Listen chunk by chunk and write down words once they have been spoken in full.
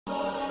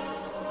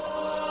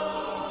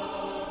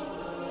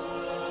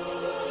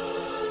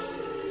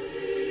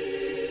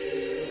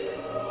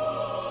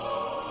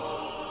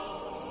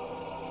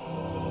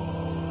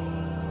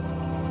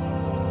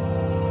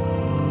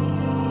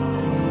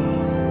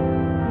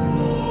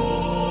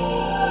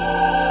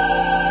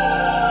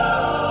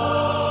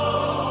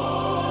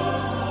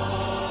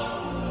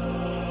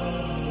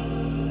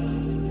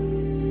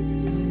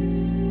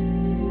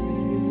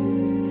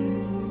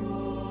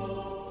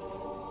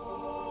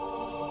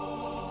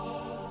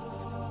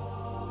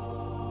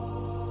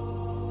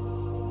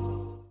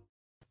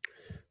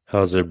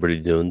How's everybody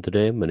doing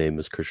today? My name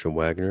is Christian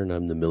Wagner, and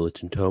I'm the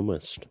Militant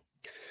Thomist.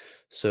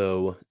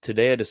 So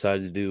today I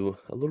decided to do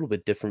a little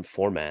bit different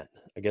format.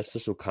 I guess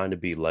this will kind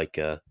of be like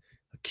a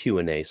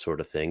Q&A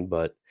sort of thing,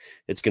 but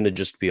it's going to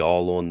just be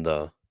all on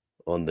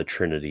the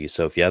Trinity.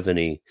 So if you have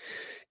any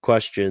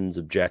questions,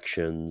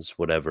 objections,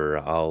 whatever,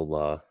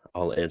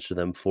 I'll answer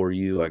them for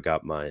you. I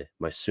got my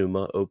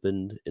Summa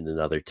opened in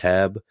another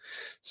tab.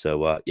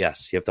 So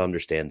yes, you have to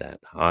understand that.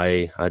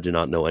 I do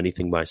not know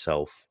anything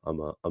myself.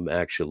 I'm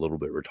actually a little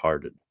bit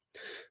retarded.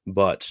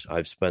 But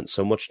I've spent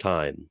so much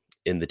time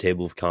in the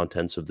table of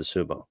contents of the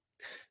Summa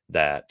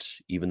that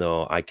even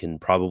though I can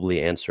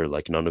probably answer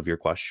like none of your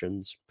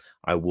questions,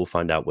 I will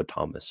find out what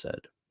Thomas said.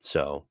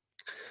 So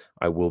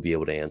I will be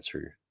able to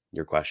answer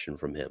your question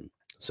from him.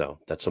 So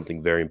that's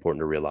something very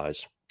important to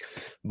realize.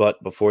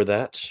 But before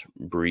that,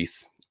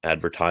 brief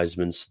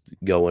advertisements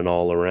going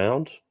all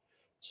around.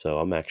 So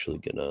I'm actually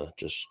gonna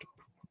just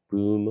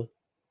boom.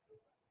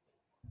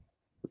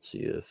 Let's see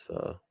if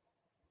it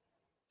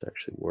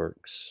actually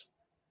works.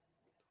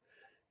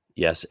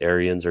 Yes,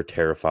 Arians are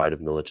terrified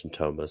of Militant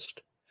Thomist.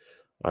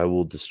 I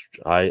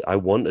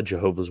want a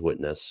Jehovah's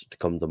Witness to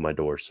come to my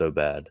door so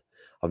bad.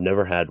 I've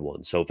never had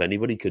one. So if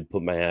anybody could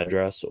put my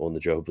address on the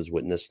Jehovah's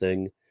Witness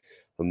thing,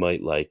 I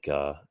might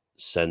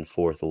send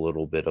forth a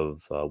little bit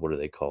of what are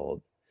they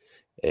called?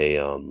 A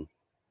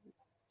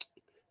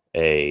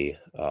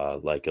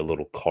like a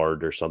little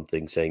card or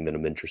something saying that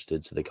I'm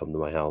interested, so they come to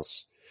my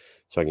house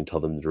so I can tell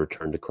them to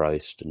return to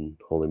Christ and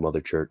Holy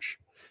Mother Church.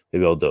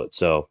 Maybe I'll do it.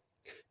 So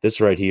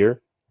this right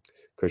here,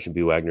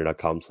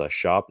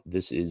 christianbwagner.com/shop.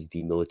 This is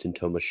the Militant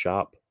Thomist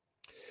shop.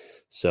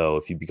 So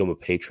if you become a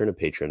patron at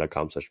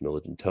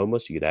patreon.com/Militant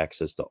Thomist, you get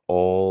access to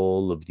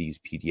all of these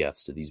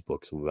PDFs to these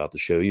books I'm about to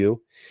show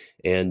you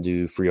and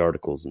do free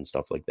articles and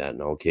stuff like that.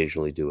 And I'll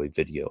occasionally do a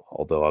video,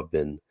 although I've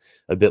been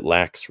a bit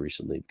lax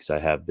recently because I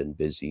have been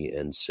busy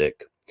and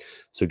sick.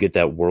 So get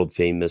that world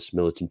famous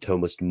Militant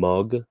Thomist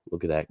mug.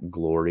 Look at that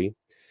glory.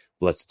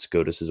 Blessed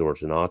Scotus is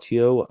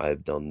Ordinatio.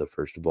 I've done the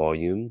first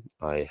volume.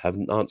 I have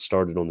not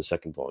started on the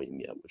second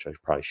volume yet, which I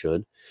probably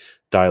should.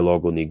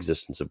 Dialogue on the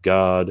Existence of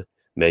God,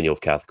 Manual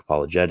of Catholic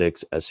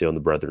Apologetics, Essay on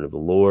the Brethren of the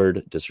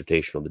Lord,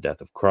 Dissertation on the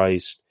Death of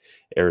Christ,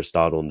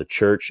 Aristotle on the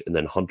Church, and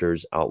then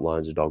Hunter's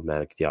Outlines of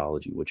Dogmatic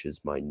Theology, which is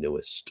my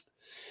newest.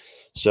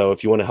 So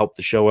if you want to help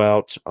the show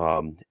out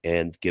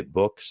and get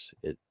books,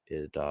 it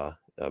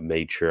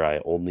made sure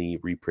I only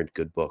reprint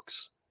good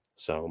books.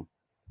 So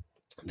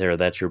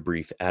that's your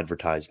brief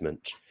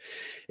advertisement.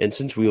 And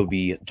since we will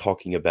be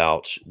talking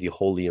about the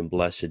Holy and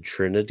Blessed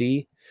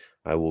Trinity,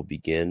 I will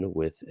begin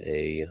with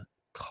a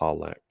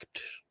collect.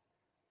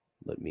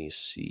 Let me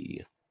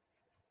see.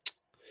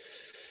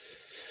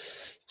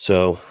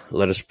 So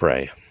let us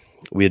pray.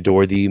 We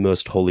adore thee,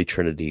 most holy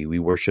Trinity. We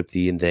worship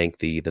thee and thank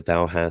thee that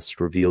thou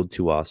hast revealed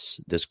to us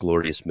this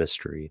glorious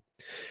mystery.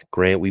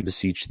 Grant, we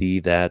beseech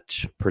thee, that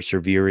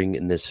persevering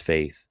in this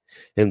faith,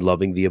 and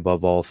loving thee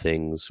above all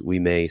things, we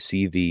may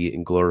see thee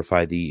and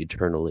glorify thee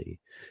eternally,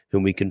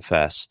 whom we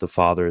confess, the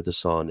Father, the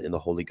Son, and the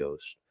Holy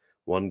Ghost,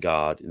 one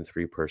God in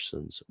three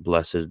persons,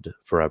 blessed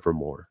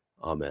forevermore.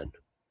 Amen.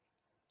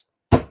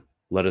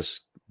 Let us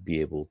be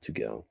able to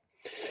go.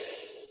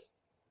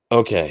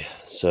 Okay,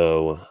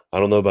 so I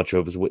don't know about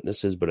Jehovah's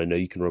Witnesses, but I know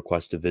you can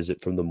request a visit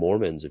from the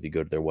Mormons if you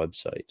go to their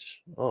website.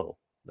 Oh,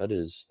 that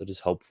is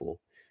helpful.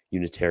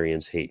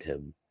 Unitarians hate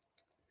him.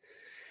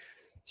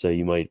 So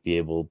you might be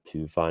able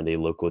to find a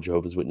local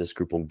Jehovah's Witness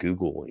group on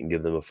Google and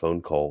give them a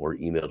phone call or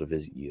email to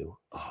visit you.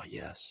 Oh,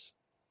 yes.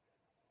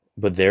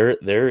 But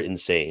they're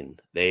insane.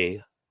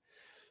 They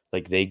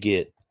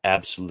get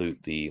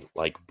absolutely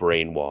like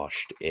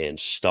brainwashed and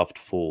stuffed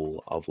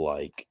full of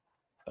like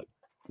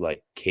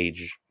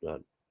cage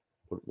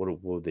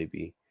what would they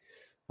be?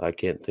 I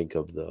can't think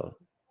of the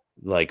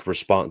like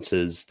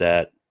responses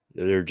that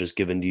they're just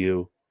given to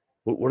you.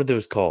 What are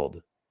those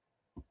called?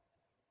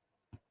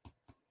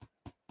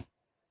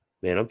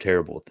 Man, I'm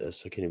terrible at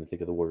this. I can't even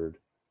think of the word.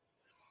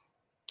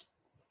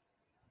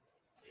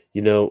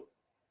 I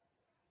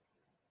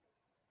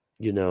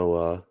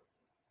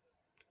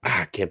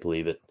can't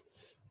believe it.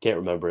 Can't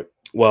remember it.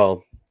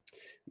 Well,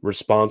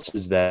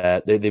 responses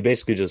that they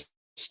basically just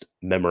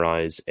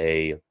memorize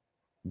a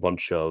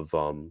bunch of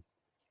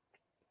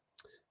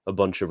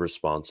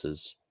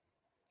responses.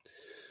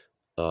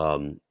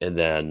 And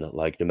then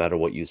like no matter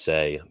what you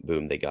say,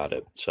 boom, they got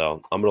it.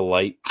 So I'm gonna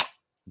light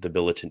the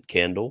militant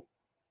candle.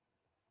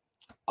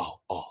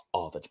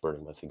 Oh, that's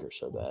burning my finger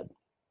so bad.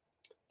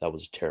 That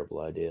was a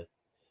terrible idea.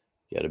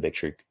 You got to make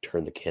sure you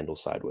turn the candle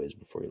sideways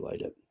before you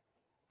light it.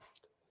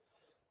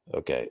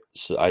 Okay,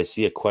 so I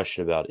see a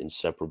question about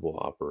inseparable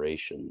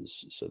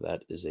operations, so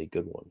that is a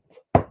good one.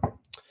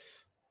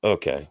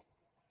 Okay,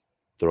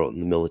 throw it in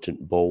the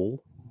militant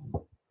bowl.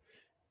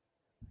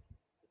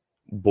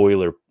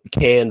 Boiler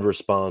canned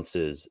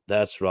responses.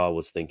 That's what I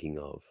was thinking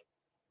of.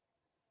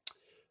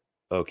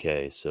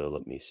 Okay, so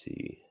let me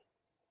see.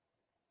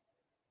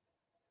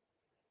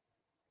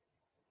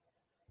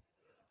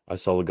 I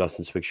saw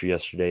Augustine's picture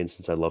yesterday, and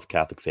since I love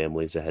Catholic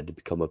families, I had to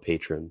become a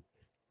patron.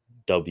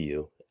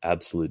 W,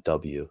 absolute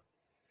W.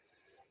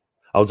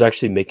 I was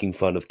actually making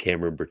fun of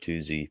Cameron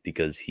Bertuzzi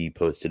because he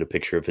posted a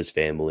picture of his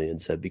family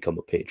and said, become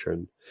a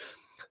patron.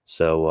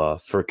 So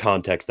for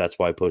context, that's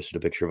why I posted a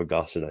picture of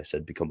Augustine. I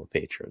said, become a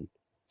patron.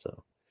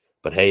 So,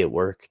 but hey, it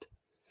worked.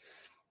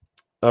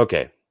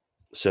 Okay.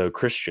 So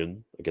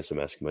Christian, I guess I'm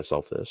asking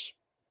myself this.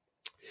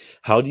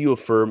 How do you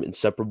affirm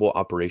inseparable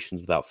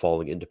operations without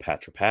falling into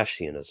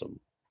Patripassianism?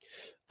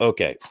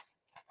 Okay.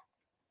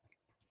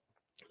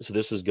 So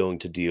this is going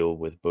to deal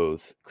with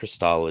both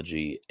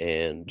Christology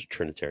and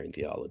Trinitarian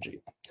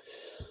theology.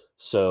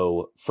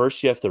 So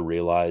first you have to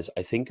realize,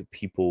 I think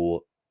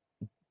people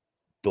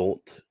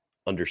don't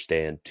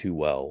understand too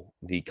well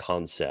the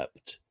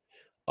concept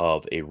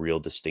of a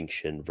real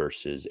distinction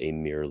versus a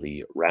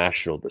merely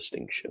rational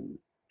distinction,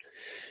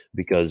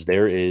 because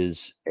there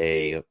is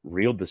a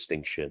real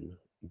distinction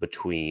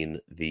between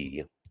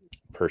the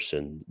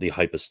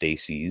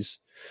hypostases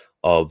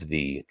of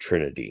the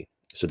Trinity.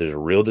 So there's a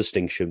real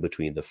distinction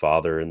between the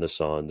Father and the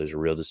Son. There's a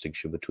real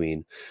distinction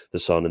between the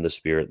Son and the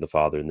Spirit and the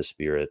Father and the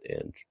Spirit.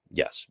 And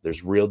yes,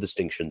 there's real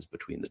distinctions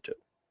between the two.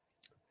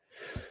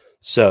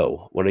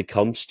 So when it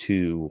comes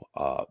to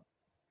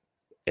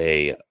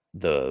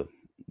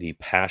the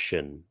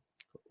passion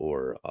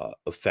or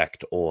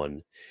effect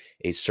on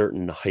a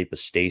certain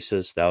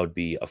hypostasis, that would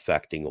be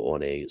affecting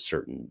on a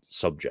certain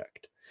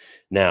subject.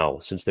 Now,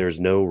 since there's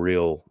no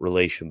real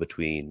relation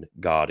between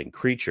God and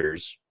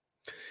creatures,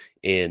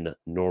 in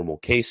normal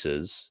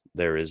cases,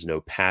 there is no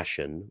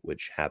passion,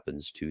 which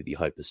happens to the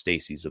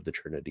hypostases of the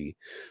Trinity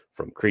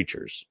from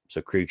creatures.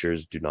 So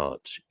creatures do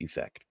not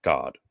affect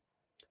God.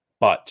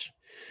 But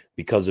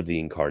because of the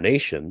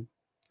incarnation,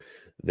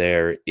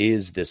 there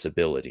is this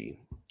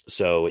ability.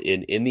 So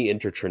in the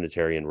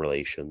intertrinitarian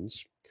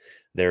relations,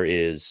 there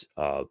is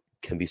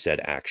can be said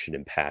action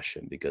and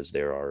passion, because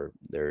there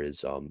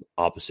is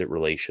opposite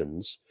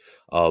relations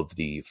of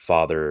the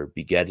Father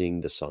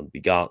begetting, the Son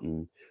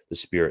begotten, the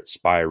Spirit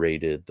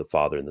spirated, the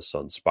Father and the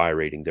Son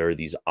spirating. There are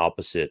these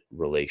opposite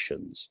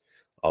relations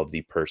of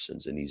the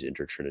persons in these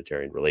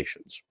intertrinitarian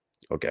relations.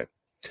 Okay.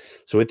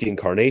 So with the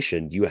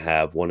incarnation, you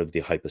have one of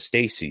the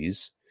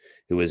hypostases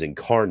who is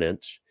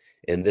incarnate,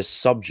 and this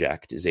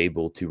subject is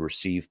able to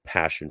receive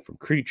passion from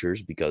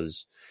creatures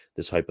because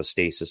this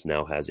hypostasis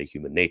now has a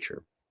human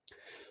nature.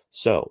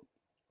 So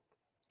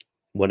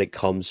when it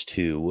comes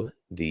to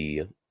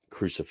the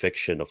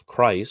crucifixion of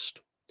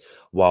Christ,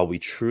 while we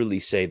truly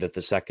say that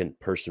the second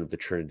person of the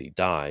Trinity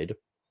died,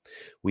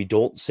 we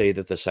don't say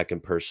that the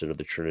second person of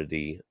the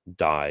Trinity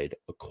died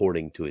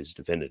according to his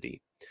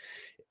divinity.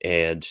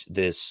 And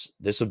this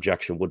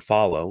objection would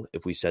follow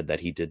if we said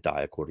that he did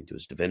die according to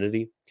his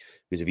divinity.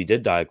 Because if he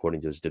did die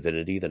according to his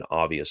divinity, then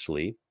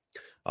obviously,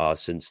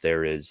 since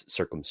there is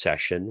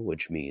circumcision,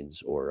 which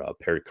means, or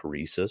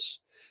perichoresis,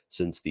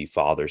 since the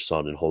Father,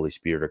 Son, and Holy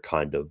Spirit are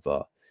kind of,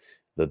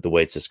 the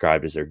way it's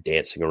described is they're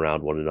dancing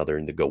around one another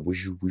and they go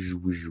whoosh, whoosh,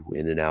 whoosh,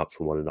 in and out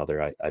from one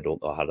another. I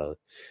don't know how to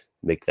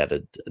make that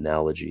an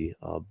analogy.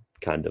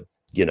 Kind of,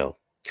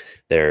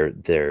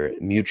 they're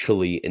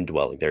mutually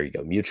indwelling. There you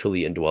go.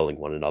 Mutually indwelling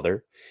one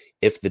another.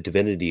 If the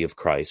divinity of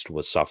Christ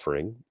was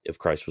suffering, if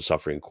Christ was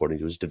suffering according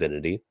to his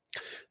divinity,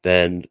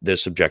 then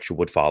this objection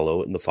would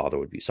follow and the Father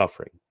would be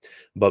suffering.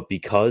 But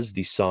because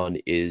the Son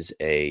is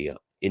a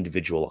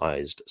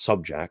individualized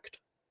subject,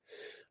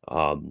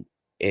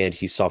 and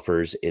he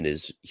suffers in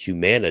his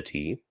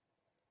humanity,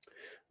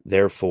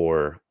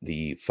 therefore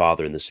the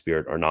Father and the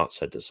Spirit are not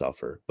said to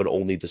suffer, but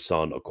only the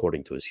Son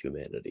according to his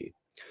humanity.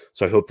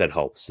 So I hope that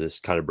helps. This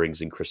kind of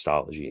brings in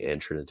Christology and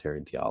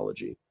Trinitarian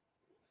theology.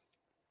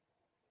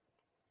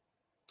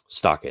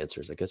 Stock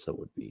answers, I guess that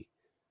would be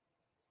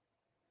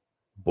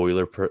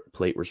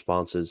boilerplate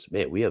responses.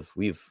 Man,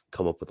 we've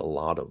come up with a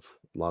lot of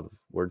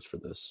words for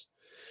this.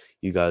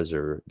 You guys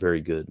are very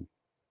good.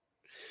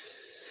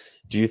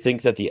 Do you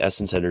think that the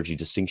essence energy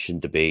distinction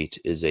debate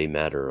is a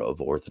matter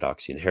of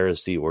orthodoxy and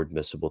heresy or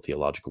admissible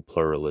theological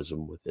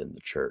pluralism within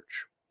the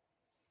church?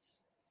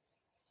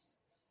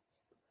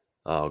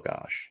 Oh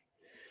gosh,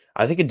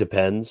 I think it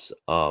depends.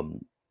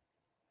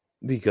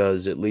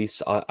 Because at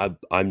least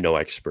I'm no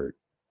expert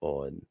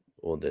on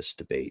this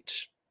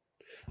debate.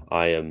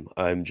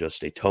 I'm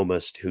just a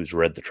Thomist who's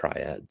read the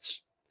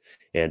triads,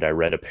 and I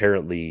read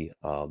apparently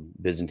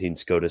Byzantine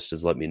Scotist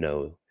has let me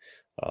know.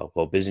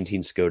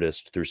 Byzantine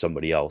Scotist through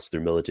somebody else,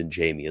 through Militant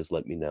Jamie, has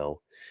let me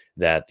know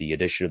that the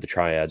edition of the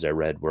triads I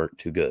read weren't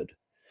too good.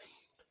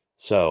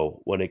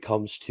 So when it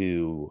comes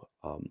to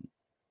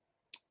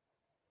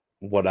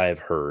what I've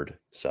heard,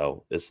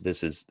 so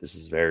this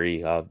is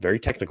very very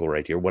technical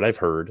right here. What I've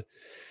heard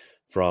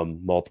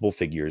from multiple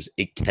figures,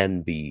 it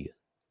can be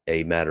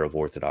a matter of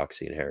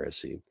orthodoxy and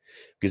heresy,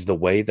 because the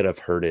way that I've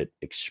heard it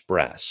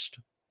expressed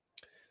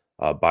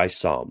by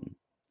some,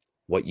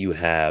 what you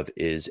have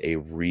is a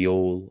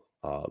real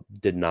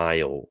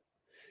denial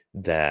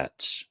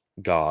that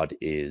God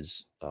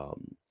is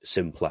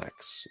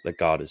simplex, that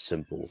God is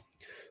simple.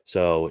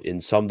 So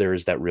in some, there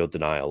is that real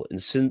denial.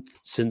 And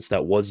since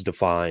that was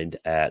defined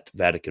at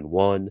Vatican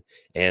I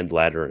and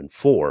Lateran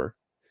IV,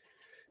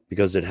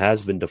 because it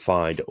has been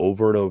defined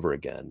over and over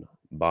again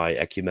by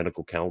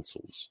ecumenical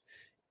councils,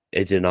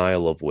 a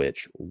denial of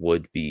which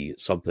would be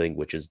something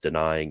which is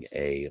denying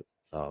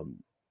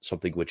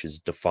something which is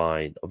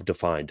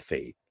defined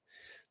faith.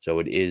 So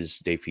it is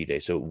de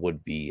fide, so it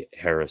would be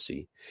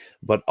heresy.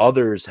 But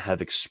others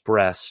have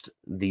expressed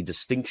the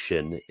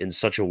distinction in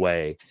such a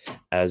way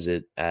as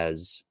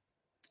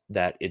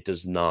that it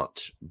does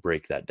not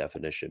break that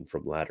definition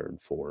from Lateran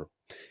IV.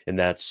 And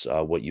that's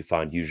what you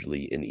find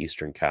usually in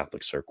Eastern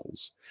Catholic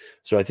circles.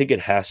 So I think it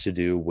has to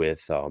do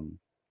with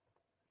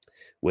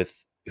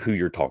who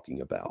you're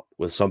talking about.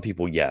 With some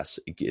people, yes,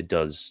 it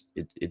does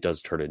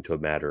turn into a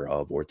matter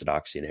of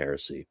orthodoxy and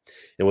heresy.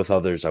 And with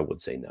others, I would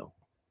say no.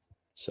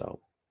 So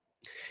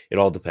it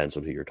all depends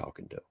on who you're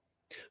talking to.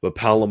 But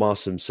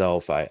Palamas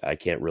himself, I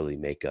can't really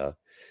make a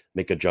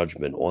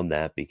judgment on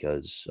that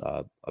because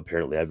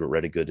apparently I haven't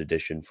read a good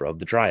edition of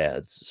the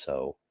Triads.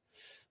 So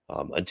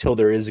until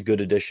there is a good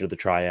edition of the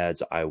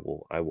Triads, I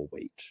will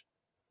wait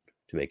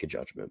to make a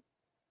judgment.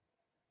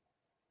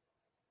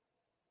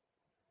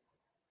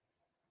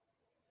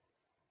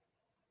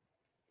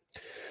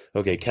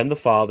 Okay, can the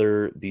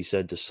Father be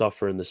said to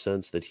suffer in the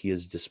sense that he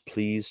is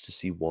displeased to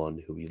see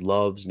one who he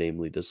loves,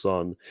 namely the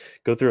Son,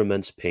 go through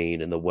immense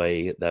pain in the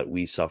way that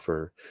we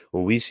suffer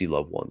when we see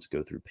loved ones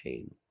go through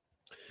pain?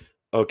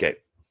 Okay,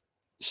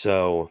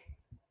 so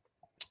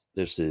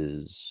this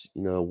is,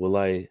 will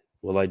I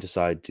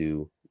decide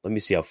to, let me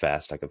see how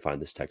fast I can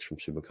find this text from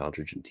Summa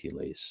Contra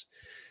Gentiles.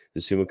 The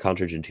Summa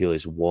Contra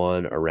Gentiles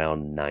 1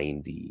 around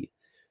 90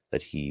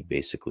 that he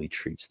basically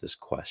treats this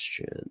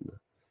question.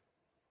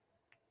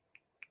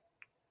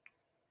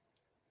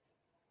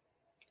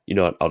 You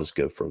know what? I'll just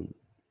go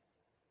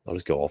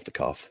off the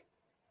cuff.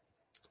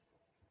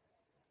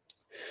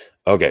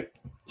 Okay,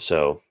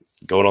 so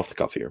going off the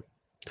cuff here.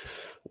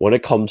 When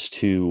it comes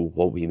to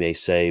what we may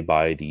say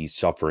by the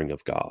suffering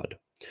of God,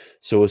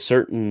 so a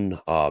certain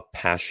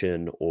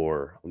passion,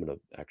 or I'm going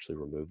to actually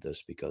remove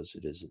this because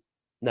it isn't.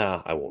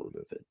 Nah, I won't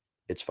remove it.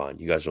 It's fine.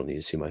 You guys don't need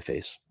to see my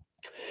face.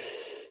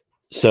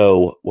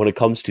 So when it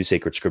comes to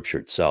sacred scripture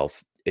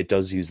itself, it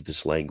does use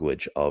this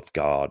language of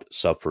God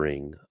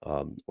suffering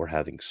or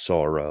having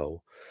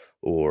sorrow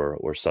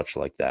or such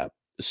like that.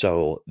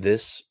 So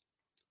this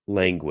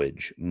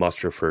language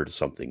must refer to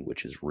something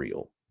which is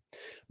real.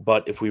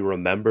 But if we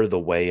remember the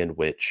way in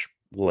which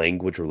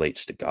language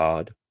relates to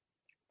God,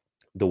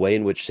 the way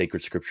in which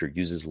sacred scripture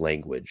uses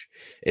language,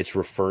 it's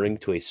referring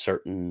to a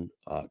certain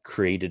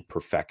created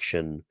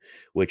perfection,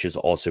 which is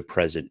also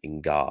present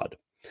in God.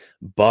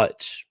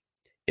 But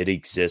it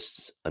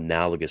exists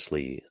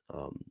analogously.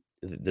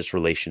 This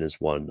relation is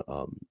one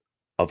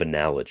of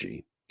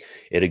analogy.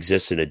 It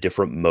exists in a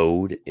different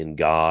mode in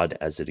God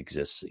as it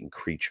exists in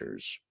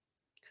creatures.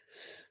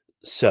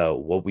 So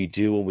what we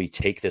do when we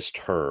take this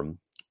term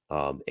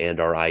and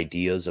our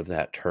ideas of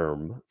that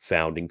term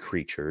found in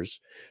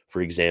creatures,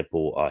 for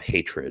example,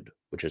 hatred,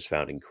 which is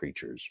found in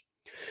creatures,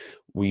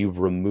 we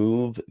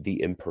remove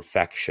the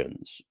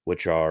imperfections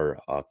which are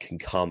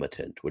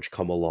concomitant, which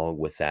come along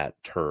with that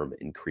term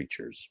in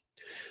creatures.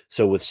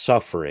 So with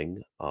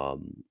suffering,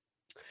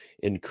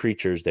 in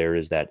creatures, there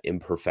is that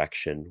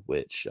imperfection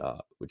which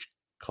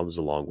comes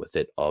along with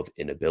it of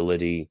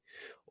inability,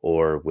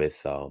 or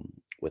with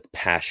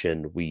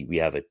passion, we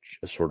have a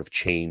sort of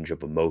change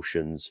of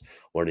emotions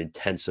or an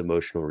intense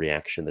emotional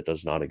reaction that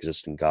does not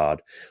exist in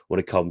God when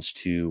it comes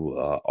to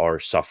our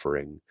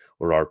suffering,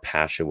 or our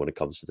passion when it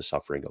comes to the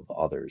suffering of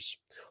others,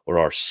 or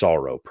our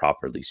sorrow.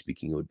 Properly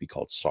speaking, it would be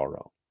called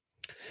sorrow.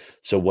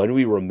 So when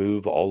we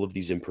remove all of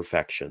these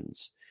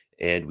imperfections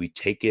and we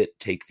take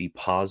the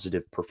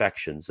positive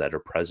perfections that are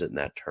present in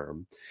that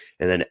term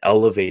and then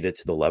elevate it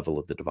to the level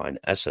of the divine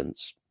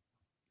essence,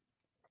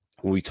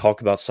 when we talk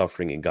about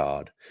suffering in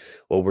God,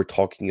 what we're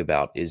talking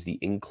about is the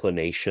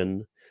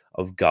inclination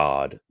of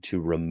God to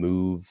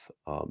remove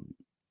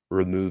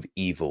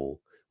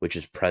evil, which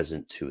is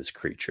present to his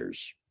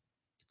creatures.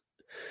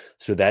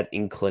 So that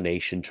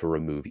inclination to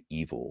remove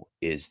evil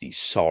is the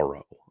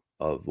sorrow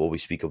of what we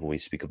speak of when we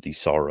speak of the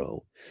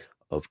sorrow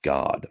of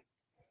God.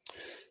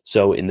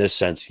 So in this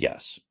sense,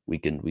 yes, we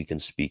can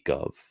speak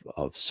of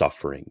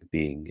suffering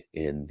being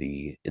in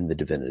the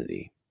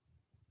divinity.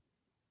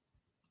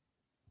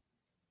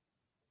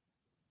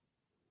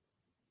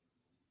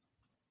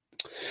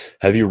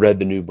 Have you read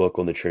the new book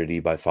on the Trinity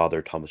by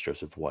Father Thomas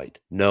Joseph White?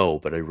 No,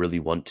 but I really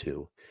want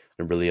to.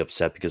 I'm really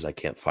upset because I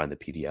can't find the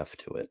PDF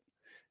to it,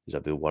 because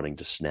I've been wanting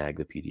to snag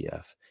the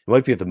PDF. It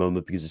might be at the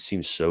moment because it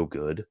seems so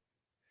good.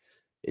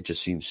 It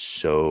just seems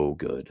so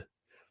good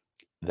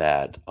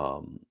that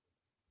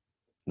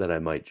that I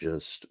might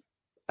just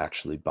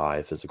actually buy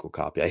a physical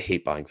copy. I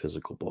hate buying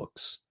physical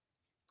books.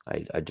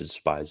 I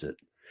despise it.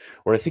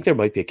 Or I think there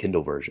might be a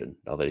Kindle version,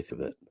 now that I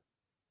think of it.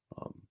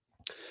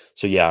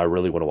 So yeah, I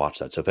really want to watch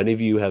that. So if any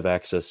of you have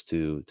access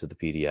to the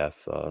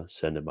PDF,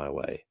 send it my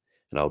way,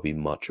 and I'll be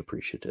much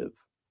appreciative.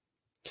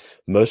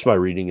 Most of my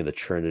reading of the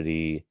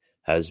Trinity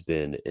has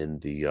been in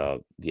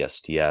the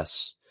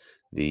STS,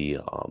 the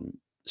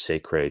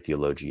Sacrae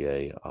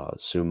Theologiae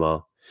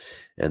Summa,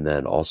 and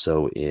then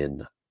also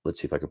in, let's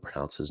see if I can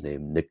pronounce his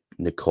name,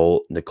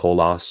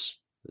 Nicolas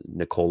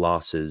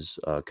Nicolas's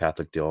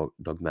Catholic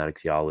dogmatic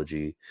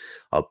theology,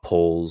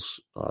 Paul's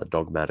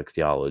dogmatic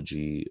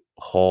theology,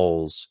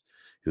 Hall's,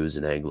 who is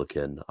an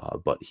Anglican,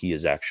 but he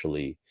is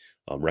actually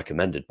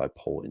recommended by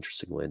Paul,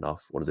 interestingly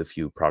enough, one of the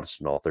few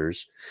Protestant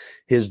authors.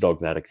 His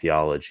dogmatic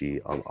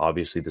theology,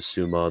 obviously the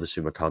Summa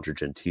Contra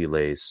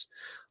Gentiles,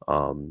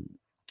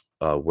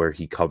 where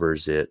he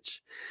covers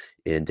it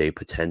in De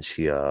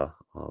Potentia.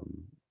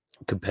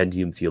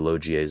 Compendium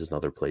Theologiae is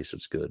another place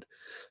that's good.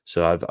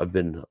 So I've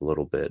been a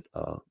little bit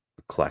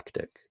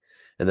eclectic.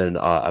 And then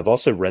I've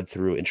also read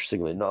through,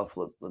 interestingly enough,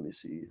 let me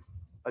see.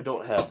 I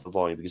don't have the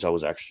volume because I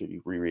was actually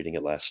rereading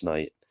it last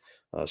night.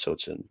 So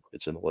it's in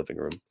the living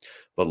room.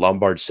 But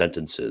Lombard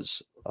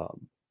Sentences.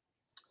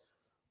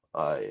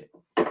 I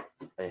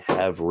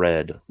have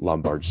read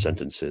Lombard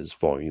Sentences,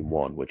 Volume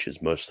 1, which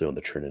is mostly on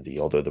the Trinity,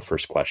 although the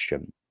first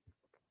question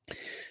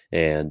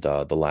and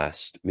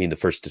the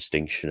first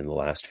distinction and the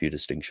last few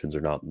distinctions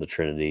are not in the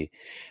Trinity.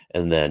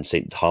 And then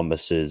St.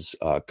 Thomas's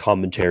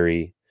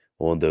commentary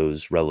on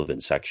those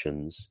relevant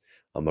sections.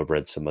 I've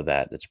read some of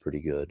that, and it's pretty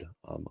good,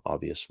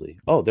 obviously.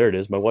 Oh, there it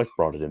is. My wife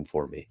brought it in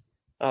for me.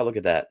 Ah, look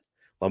at that.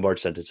 Lombard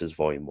Sentences,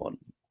 Volume 1,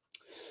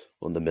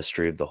 on the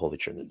mystery of the Holy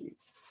Trinity.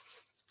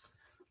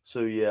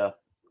 So, yeah.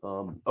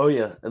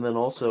 And then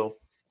also,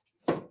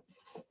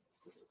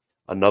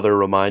 another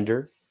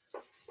reminder,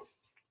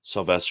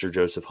 Sylvester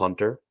Joseph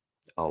Hunter,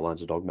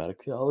 Outlines of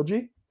Dogmatic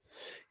Theology.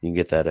 You can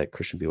get that at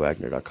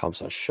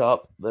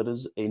christianbwagner.com/shop. That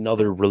is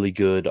another really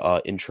good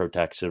intro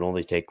text. It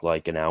only take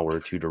like an hour or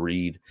two to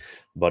read,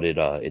 but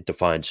it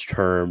defines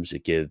terms.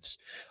 It gives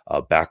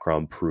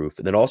background proof.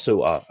 And then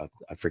also,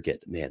 I forget,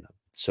 man,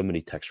 so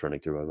many texts running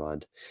through my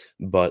mind.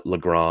 But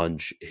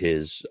Lagrange,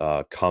 his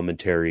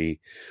commentary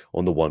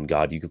on the one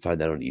God, you can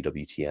find that on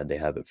EWTN. They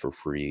have it for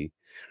free.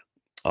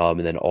 And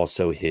then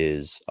also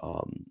his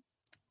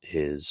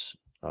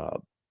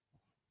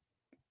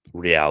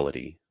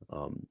reality.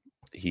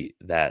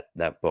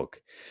 That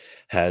book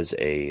has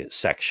a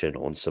section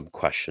on some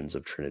questions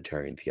of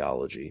Trinitarian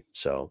theology.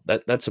 So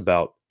that's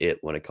about it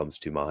when it comes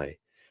to my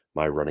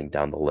running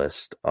down the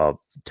list of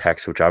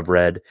texts which I've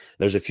read.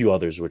 There's a few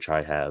others which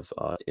I have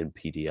in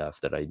PDF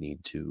that I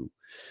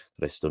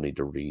still need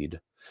to read.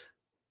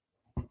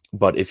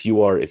 But if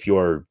you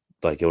are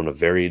like on a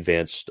very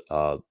advanced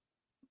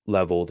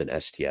level, then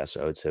STS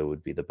I would say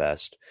would be the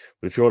best.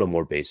 But if you're on a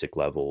more basic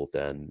level,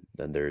 then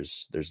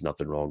there's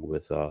nothing wrong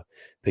with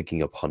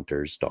picking up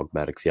Hunter's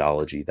dogmatic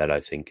theology. That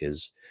I think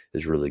is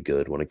really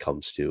good when it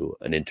comes to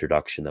an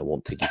introduction that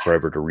won't take you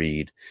forever to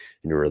read,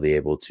 and you're really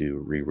able to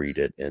reread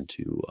it and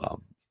to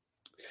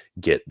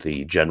get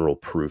the general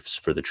proofs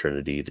for the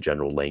Trinity, the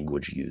general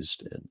language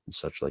used, and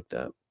such like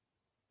that.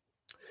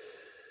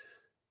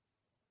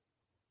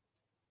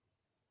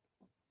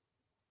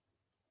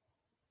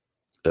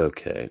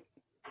 Okay.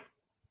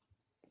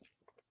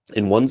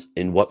 In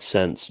what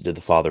sense did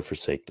the Father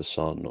forsake the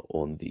Son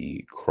on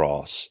the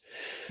cross?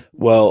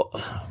 Well,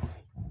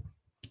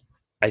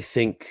 I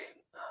think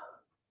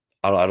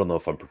I don't know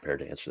if I'm prepared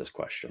to answer this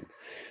question,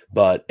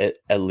 but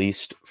at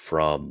least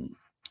from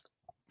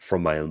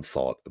my own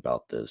thought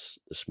about this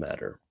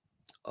matter,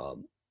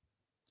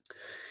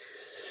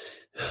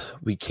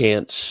 we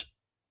can't.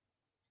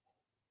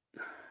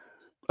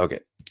 Okay,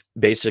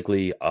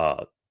 basically,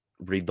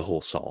 read the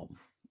whole psalm.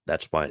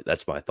 That's my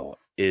thought.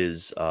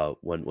 Is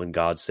when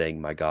God's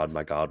saying, my God,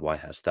 why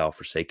hast thou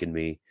forsaken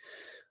me?"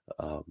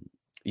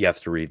 You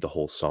have to read the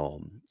whole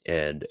psalm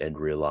and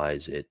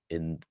realize it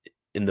in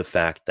the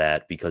fact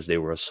that because they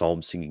were a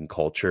psalm singing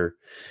culture,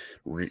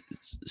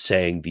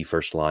 saying the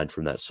first line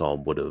from that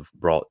psalm would have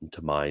brought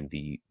into mind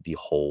the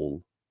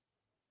whole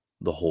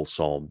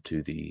psalm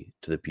to the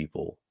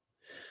people.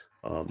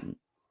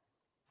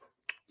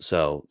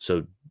 So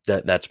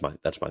that's my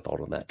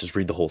thought on that. Just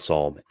read the whole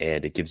psalm,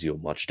 and it gives you a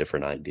much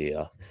different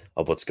idea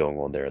of what's going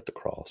on there at the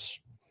cross.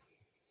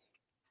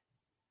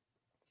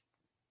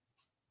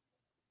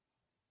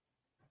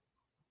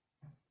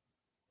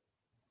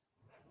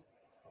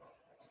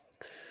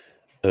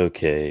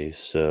 Okay,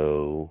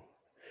 so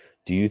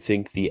do you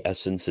think the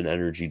essence and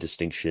energy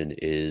distinction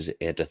is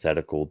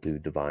antithetical to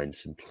divine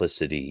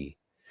simplicity?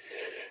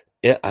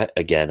 Yeah,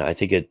 I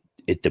think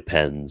it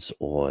depends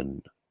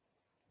on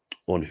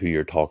who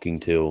you're talking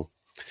to.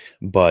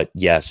 But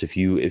yes, if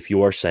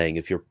you are saying,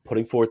 if you're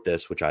putting forth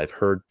this, which I've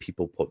heard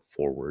people put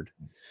forward,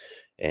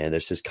 and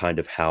this is kind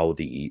of how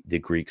the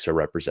Greeks are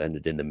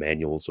represented in the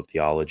manuals of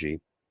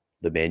theology,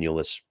 the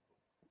manualists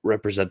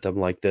represent them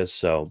like this.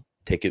 So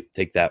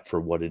take that for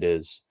what it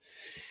is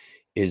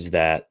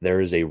that there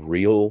is a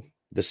real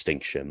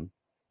distinction,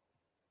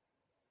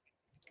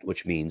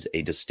 which means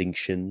a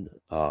distinction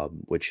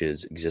which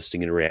is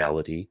existing in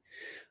reality,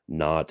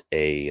 not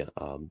a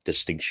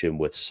distinction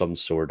with some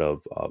sort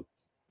of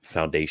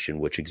foundation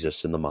which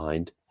exists in the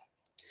mind.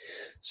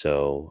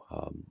 So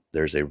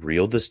there's a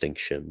real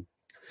distinction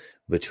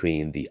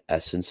between the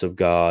essence of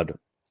God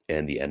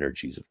and the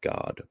energies of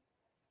God.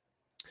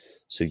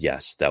 So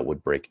yes, that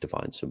would break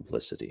divine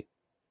simplicity.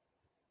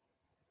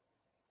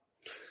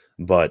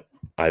 But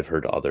I've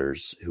heard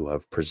others who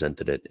have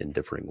presented it in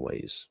differing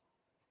ways.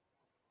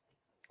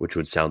 which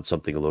would sound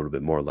something a little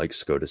bit more like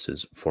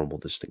Scotus's formal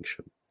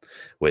distinction,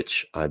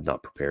 which I'm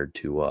not prepared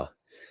to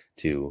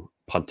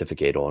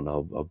pontificate on.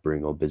 I'll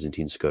bring on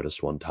Byzantine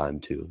Scotus one time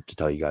to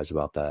tell you guys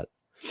about that.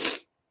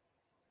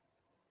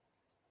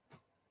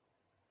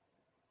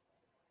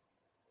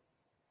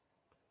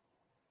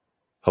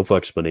 Helpful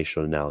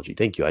explanation analogy.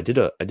 Thank you. I did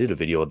a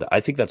video of that.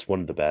 I think that's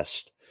one of the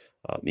best.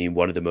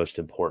 One of the most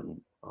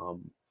important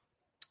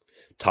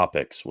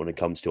topics when it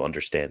comes to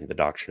understanding the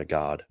doctrine of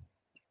God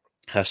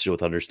has to do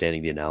with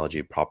understanding the analogy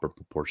of proper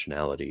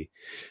proportionality.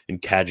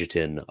 And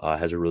Cajetan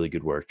has a really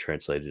good work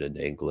translated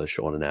into English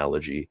on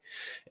analogy,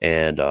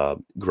 and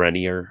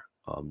Grenier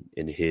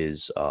in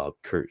his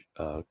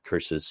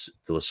Cursus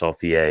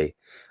Philosophiae.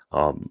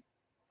 I'm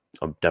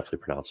definitely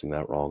pronouncing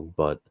that wrong,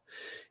 but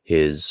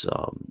his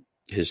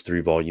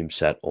 3-volume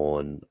set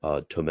on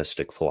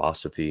Thomistic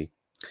philosophy,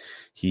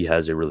 he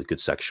has a really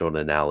good section on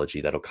analogy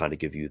that'll kind of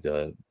give you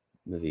the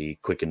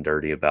quick and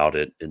dirty about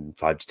it in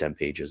 5 to 10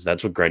 pages.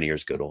 That's what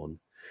Grenier's good on.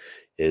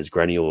 Is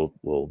Grenier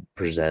will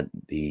present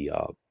the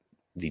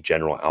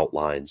general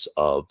outlines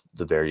of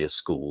the various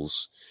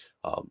schools,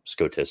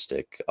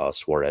 Scotistic,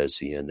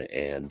 Suarezian,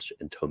 and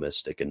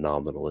Thomistic, and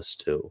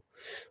Nominalist too,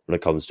 when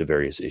it comes to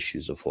various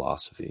issues of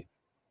philosophy.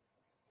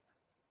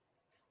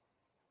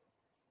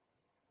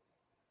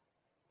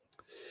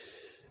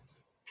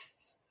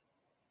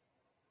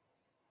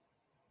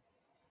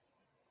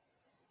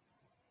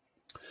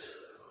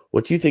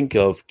 What do you think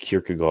of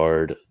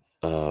Kierkegaard,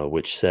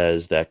 which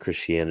says that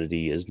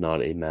Christianity is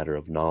not a matter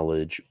of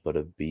knowledge, but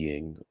of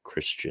being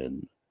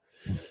Christian?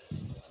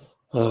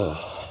 I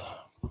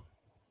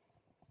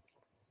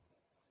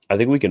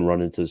think we can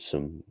run into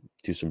some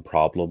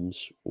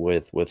problems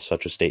with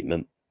such a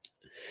statement,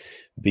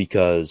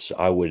 because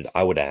I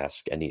would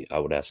ask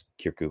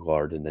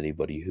Kierkegaard and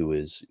anybody who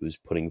is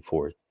putting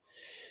forth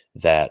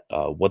that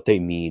what they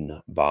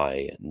mean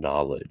by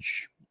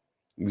knowledge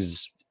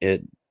is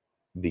it.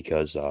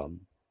 Because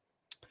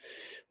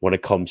when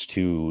it comes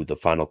to the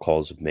final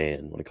calls of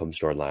man, when it comes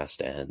to our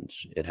last end,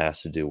 it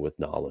has to do with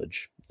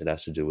knowledge. It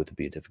has to do with the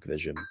beatific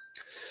vision.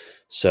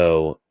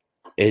 So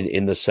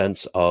in the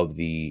sense of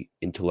the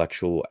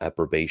intellectual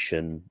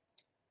approbation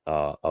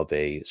of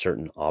a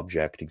certain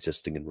object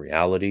existing in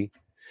reality,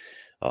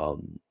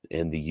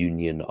 and the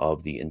union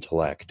of the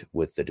intellect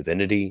with the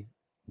divinity,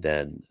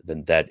 then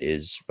that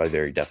is, by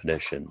very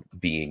definition,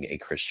 being a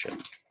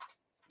Christian.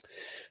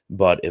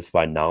 But if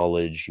by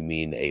knowledge you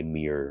mean a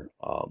mere,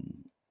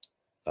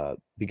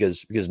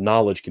 because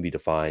knowledge can be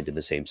defined in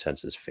the same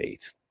sense as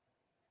faith,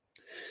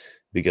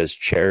 because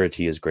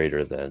charity is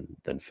greater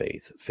than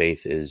faith.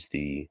 Faith is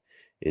the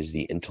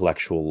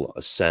intellectual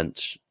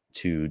assent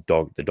to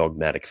the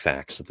dogmatic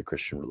facts of the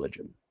Christian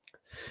religion,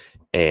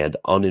 and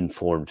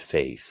uninformed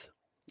faith,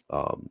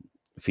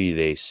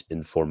 fides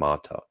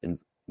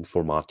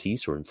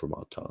informatis or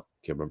informata,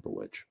 can't remember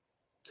which.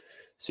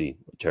 See,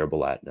 a terrible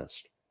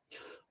Latinist.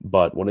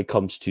 But when it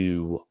comes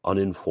to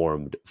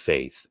uninformed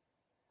faith,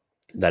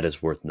 that is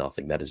worth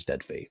nothing. That is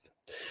dead faith.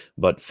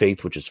 But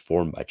faith which is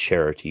formed by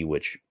charity,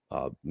 which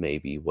may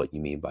be what you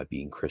mean by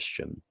being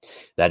Christian,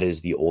 that is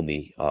the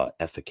only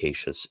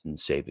efficacious and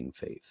saving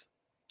faith.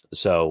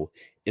 So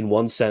in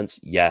one sense,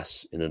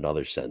 yes. In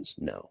another sense,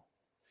 no.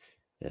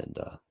 And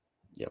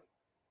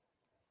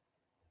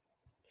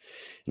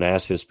And I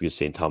ask this because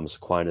St. Thomas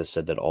Aquinas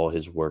said that all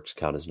his works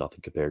count as nothing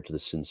compared to the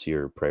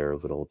sincere prayer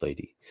of an old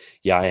lady.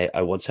 Yeah,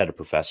 I once had a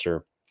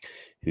professor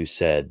who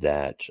said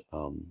that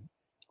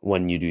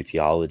when you do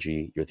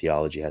theology, your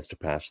theology has to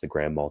pass the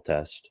grand mal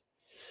test.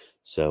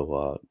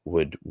 So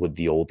would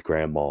the old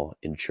grandma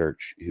in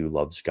church who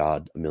loves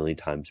God a million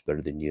times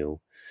better than you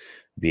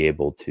be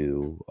able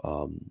to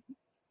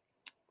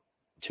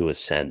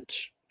assent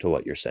to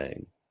what you're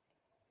saying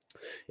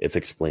if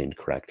explained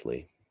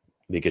correctly?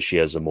 Because she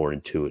has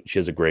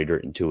a greater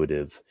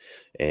intuitive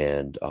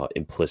and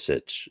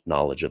implicit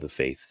knowledge of the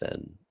faith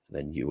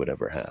than you would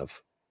ever have.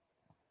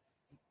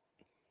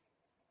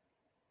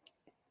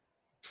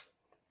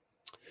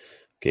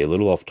 Okay, a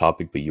little off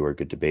topic, but you are a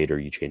good debater.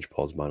 You changed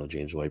Paul's mind on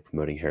James White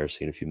promoting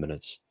heresy in a few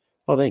minutes.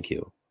 Oh, thank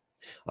you.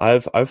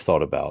 I've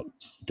thought about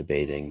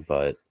debating,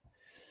 but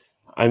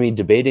I mean,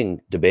 debating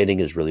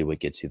is really what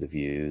gets you the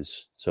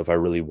views. So if I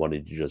really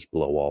wanted to just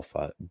blow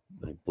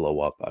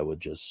up, I would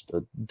just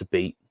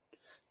debate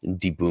and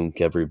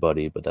debunk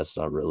everybody, but that's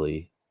not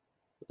really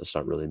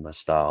my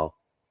style.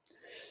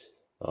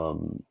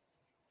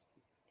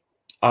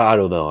 I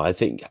don't know. I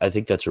think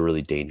that's a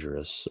really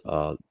dangerous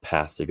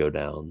path to go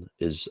down.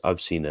 I've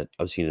seen it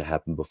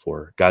happen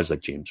before. Guys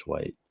like James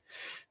White,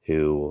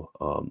 who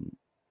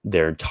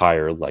their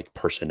entire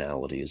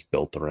personality is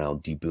built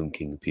around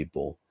debunking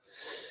people,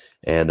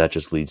 and that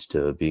just leads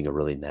to being a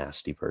really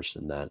nasty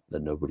person that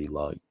nobody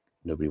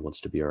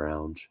wants to be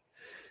around.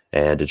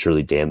 And it's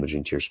really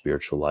damaging to your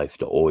spiritual life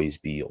to always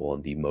be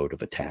on the mode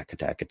of attack.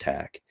 And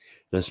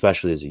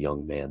especially as a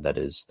young man, that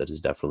is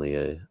definitely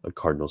a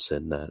cardinal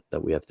sin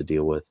that we have to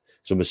deal with.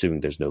 So I'm assuming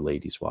there's no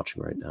ladies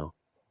watching right now.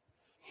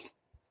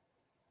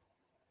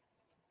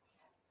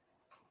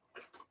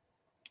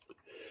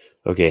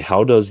 Okay,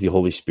 how does the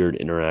Holy Spirit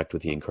interact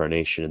with the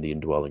incarnation and the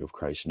indwelling of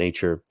Christ's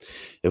nature?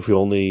 If we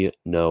only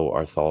know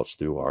our thoughts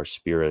through our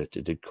spirit,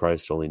 did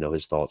Christ only know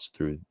his thoughts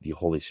through the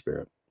Holy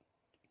Spirit?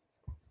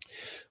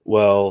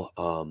 Well,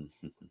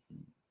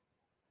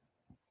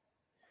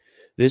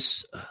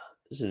 this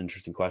is an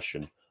interesting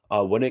question.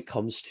 When it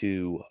comes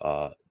to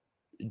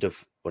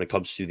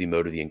the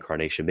mode of the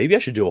incarnation, maybe I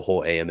should do a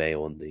whole AMA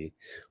on the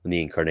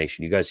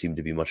incarnation. You guys seem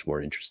to be much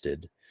more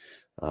interested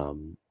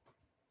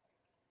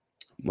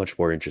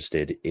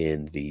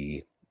in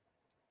the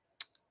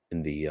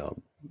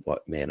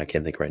what, man, I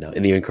can't think right now,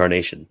 in the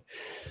incarnation.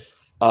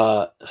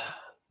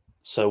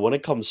 So when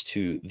it comes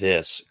to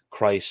this,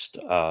 Christ,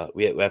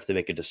 we have to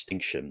make a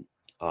distinction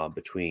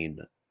between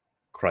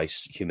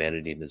Christ's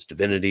humanity and his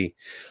divinity.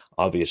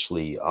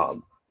 Obviously,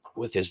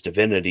 with his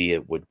divinity,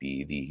 it would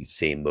be the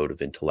same mode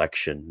of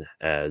intellection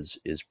as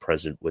is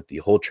present with the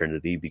whole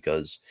Trinity,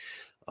 because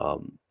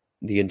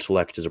the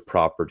intellect is a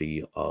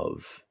property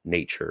of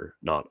nature,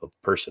 not of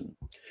person.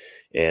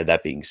 And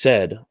that being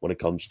said, when it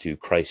comes to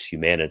Christ's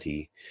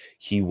humanity,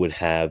 he would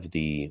have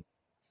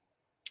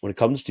when it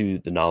comes to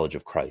the knowledge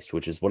of Christ,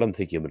 which is what I'm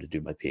thinking I'm going to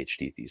do my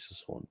PhD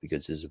thesis on,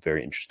 because this is a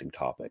very interesting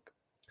topic.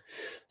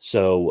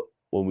 So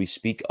when we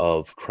speak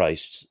of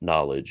Christ's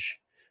knowledge,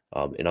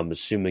 and I'm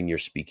assuming you're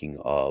speaking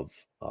of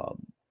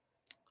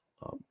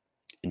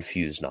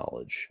infused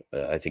knowledge.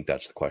 I think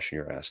that's the question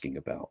you're asking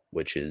about,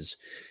 which is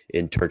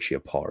in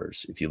tertia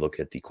pars. If you look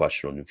at the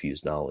question on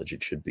infused knowledge,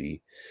 it should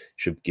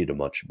get a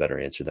much better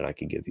answer than I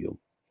can give you.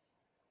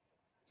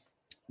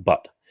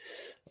 But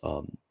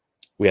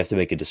we have to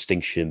make a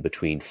distinction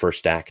between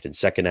first act and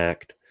second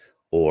act,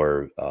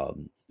 or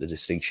the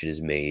distinction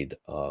is made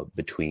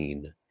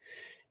between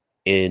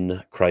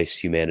in Christ's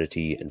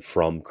humanity and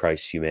from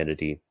Christ's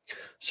humanity.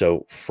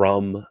 So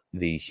from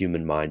the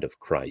human mind of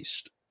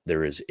Christ,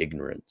 there is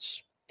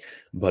ignorance.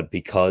 But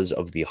because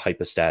of the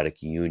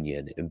hypostatic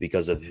union and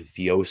because of the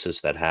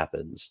theosis that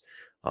happens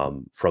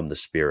from the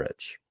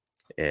Spirit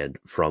and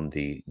from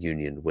the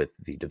union with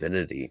the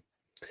divinity,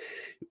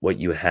 what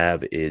you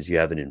have is you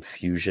have an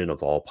infusion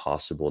of all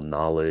possible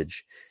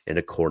knowledge in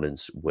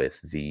accordance with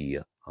the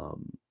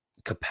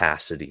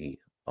capacity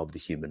of the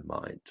human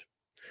mind.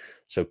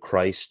 So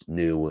Christ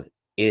knew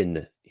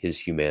in his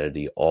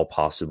humanity all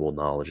possible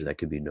knowledge that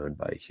could be known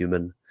by a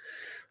human.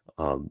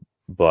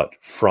 But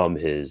from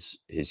his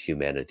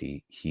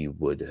humanity, he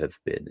would have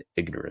been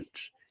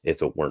ignorant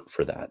if it weren't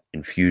for that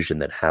infusion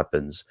that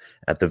happens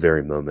at the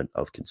very moment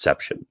of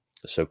conception.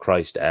 So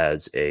Christ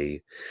as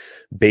a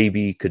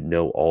baby could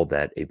know all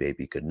that a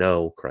baby could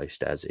know.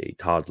 Christ as a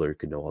toddler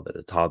could know all that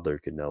a toddler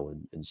could know,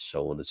 and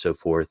so on and so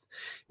forth,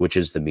 which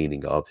is the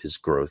meaning of his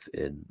growth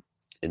in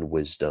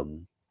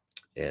wisdom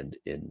and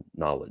in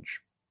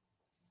knowledge.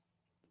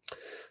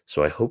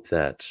 So I hope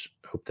that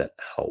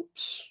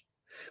helps,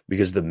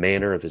 because the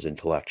manner of his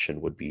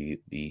intellection would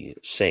be the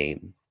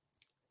same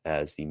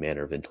as the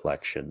manner of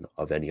intellection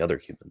of any other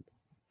human,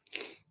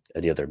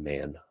 any other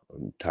man.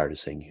 I'm tired of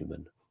saying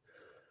human.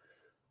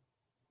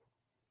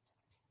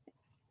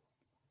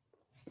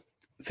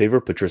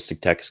 Favorite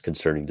patristic text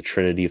concerning the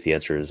Trinity? If the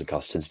answer is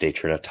Augustine's De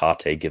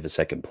Trinitate, give a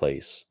second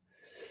place.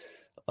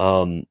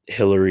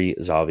 Hilary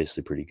is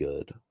obviously pretty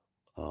good.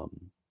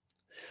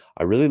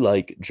 I really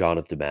like John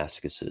of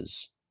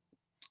Damascus's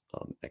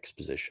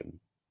exposition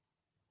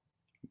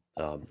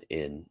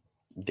in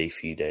De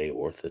Fide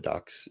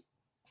Orthodoxia.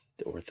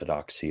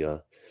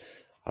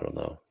 I don't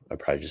know. I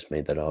probably just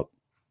made that up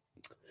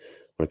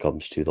when it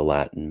comes to the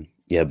Latin.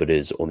 Yeah, but it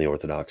is on the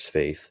Orthodox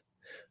faith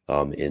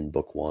in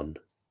book 1.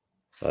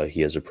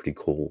 He has a pretty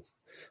cool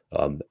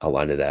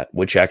outline of that,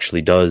 which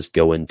actually does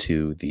go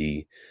into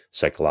the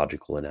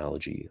psychological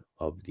analogy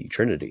of the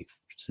Trinity,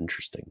 which is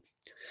interesting,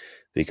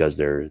 because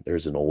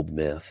there's an old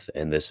myth,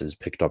 and this is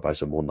picked up by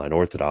some online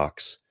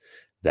Orthodox,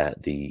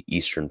 that the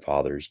Eastern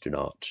Fathers do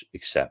not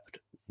accept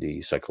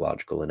the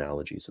psychological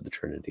analogies of the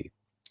Trinity.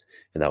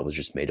 And that was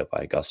just made up by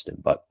Augustine.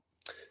 But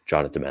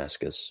John of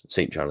Damascus,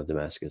 St. John of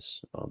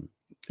Damascus,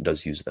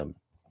 does use them.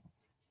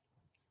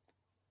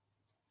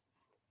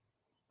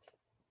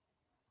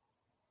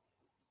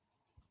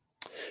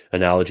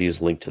 Analogy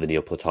is linked to the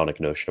Neoplatonic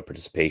notion of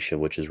participation,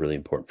 which is really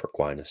important for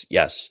Aquinas.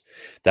 Yes,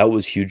 that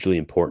was hugely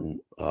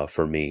important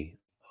for me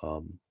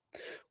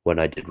when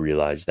I did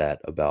realize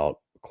that about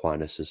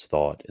Aquinas'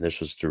 thought, and this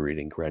was through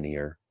reading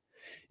Grenier,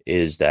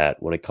 is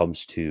that when it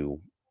comes to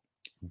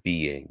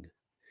being,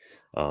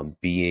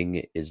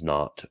 being is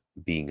not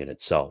being in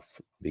itself,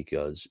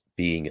 because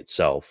being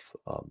itself,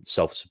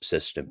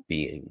 self-subsistent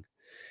being,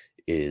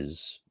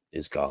 is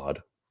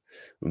God.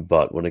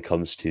 But when it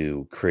comes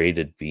to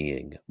created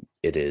being,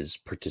 it is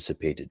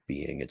participated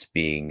being. It's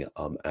being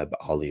ab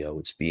alio.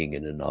 It's being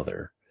in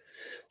another.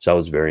 So that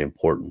was very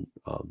important,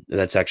 and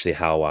that's actually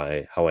how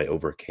I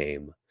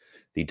overcame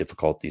the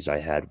difficulties I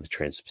had with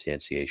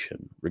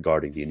transubstantiation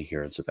regarding the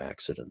inherence of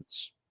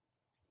accidents.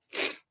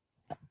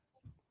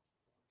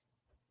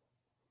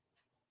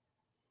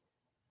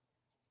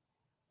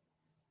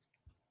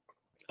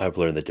 I've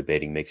learned that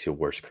debating makes you a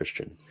worse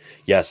Christian.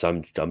 Yes,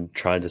 I'm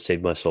trying to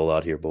save my soul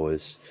out here,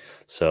 boys.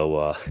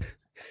 So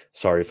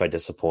sorry if I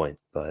disappoint,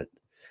 but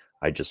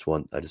I just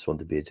want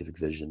the beatific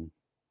vision.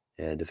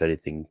 And if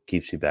anything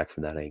keeps me back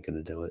from that, I ain't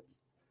gonna do it.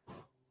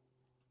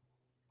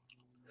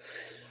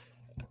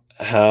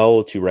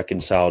 How to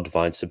reconcile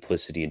divine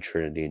simplicity and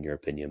Trinity, in your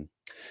opinion?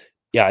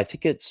 Yeah, I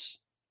think it's.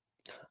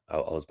 I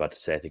was about to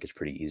say I think it's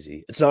pretty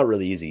easy. It's not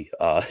really easy.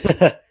 I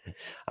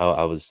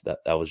was that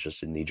was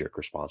just a knee jerk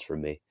response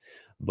from me,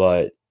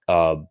 but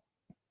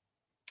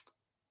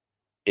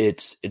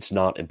it's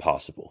not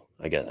impossible.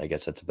 I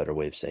guess that's a better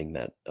way of saying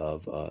that.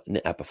 Of an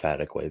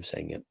apophatic way of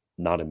saying it.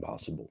 Not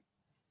impossible.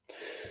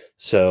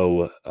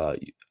 So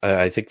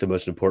I think the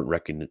most important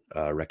recognition.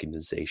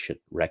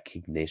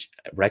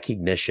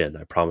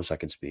 I promise I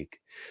can speak.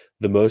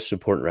 The most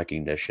important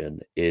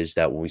recognition is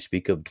that when we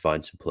speak of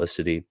divine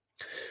simplicity,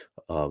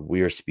 we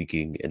are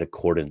speaking in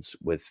accordance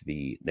with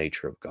the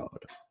nature of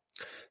God.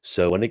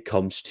 So when it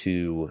comes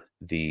to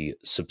the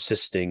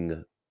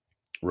subsisting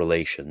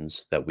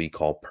relations that we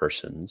call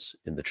persons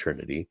in the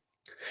Trinity,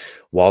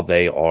 while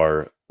they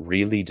are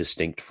really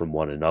distinct from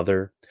one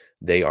another,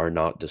 they are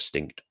not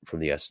distinct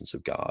from the essence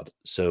of God.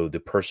 So the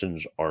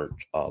persons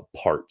aren't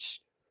parts.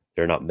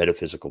 They're not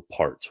metaphysical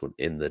parts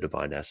in the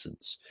divine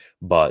essence,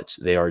 but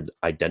they are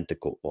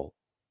identical. Well,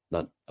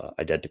 not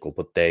identical,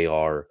 but they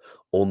are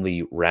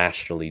only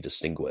rationally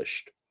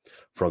distinguished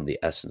from the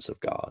essence of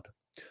God.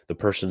 The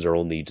persons are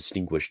only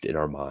distinguished in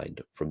our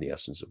mind from the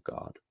essence of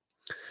God.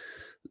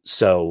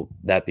 So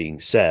that being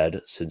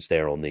said, since they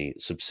are only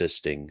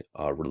subsisting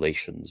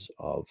relations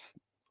of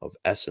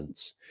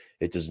essence,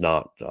 it does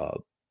not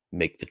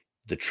make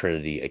the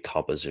Trinity a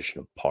composition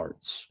of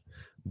parts,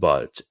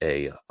 but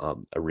a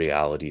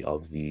reality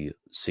of the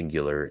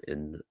singular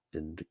and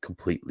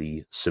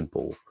completely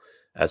simple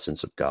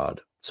essence of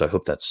God. So I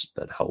hope that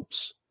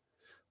helps.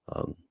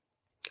 I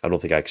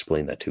don't think I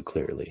explained that too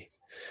clearly,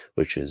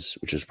 which is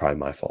probably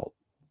my fault.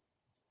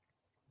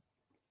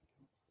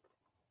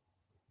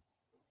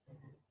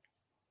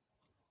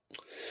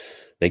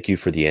 Thank you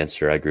for the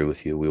answer. I agree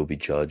with you. We will be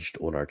judged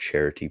on our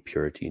charity,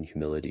 purity, and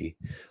humility.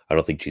 I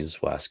don't think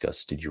Jesus will ask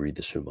us, did you read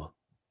the Summa?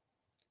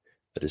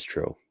 That is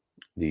true.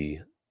 The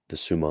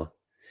Summa.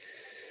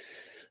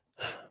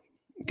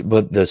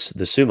 But the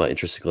Summa,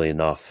 interestingly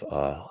enough,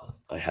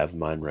 I have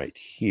mine right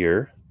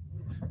here.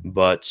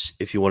 But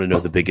if you want to know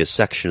the biggest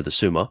section of the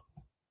Summa,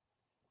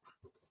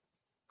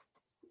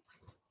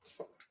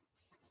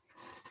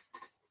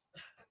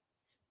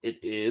 it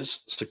is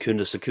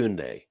Secunda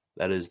Secundae.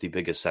 That is the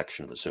biggest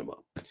section of the Summa.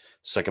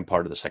 Second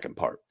part of the second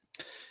part.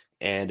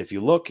 And if you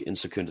look in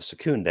Secunda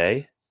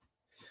Secundae,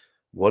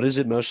 what is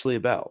it mostly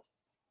about?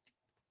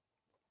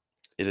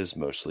 It is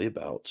mostly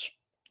about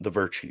the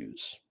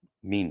virtues: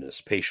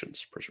 meanness,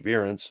 patience,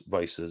 perseverance,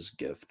 vices,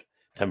 gift,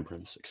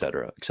 temperance,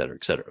 etc., etc.,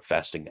 etc.,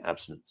 fasting,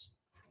 abstinence.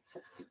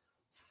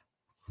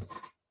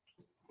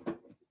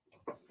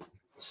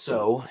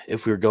 So,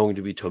 if we're going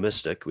to be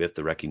Thomistic, we have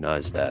to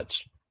recognize that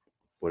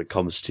when it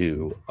comes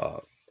to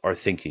our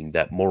thinking,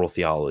 that moral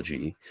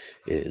theology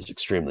is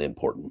extremely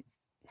important.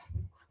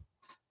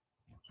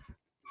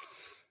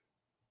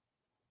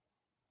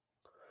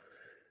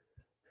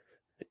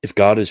 If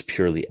God is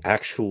purely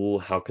actual,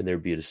 how can there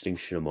be a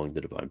distinction among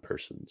the divine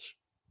persons?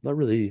 Not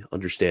really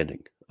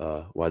understanding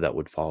why that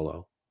would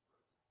follow.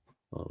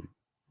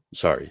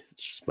 Sorry,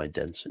 it's just my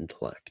dense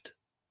intellect.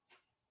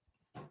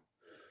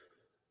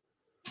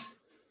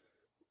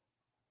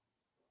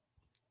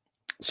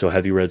 So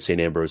have you read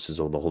St. Ambrose's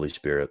On the Holy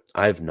Spirit?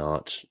 I have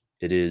not.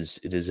 It is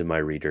in my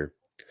reader.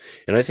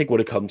 And I think when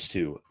it comes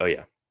to,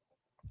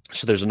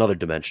 so there's another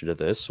dimension to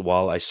this.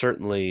 While I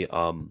certainly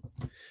am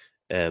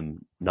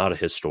not a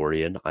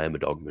historian, I am a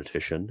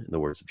dogmatician, in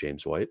the words of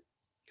James White.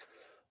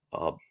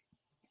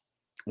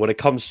 When it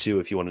comes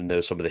to, if you want to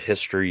know some of the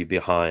history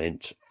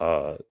behind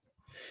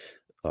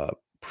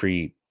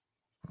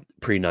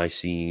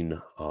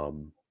pre-Nicene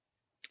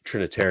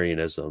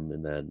Trinitarianism,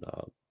 and then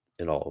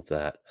and all of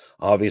that,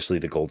 obviously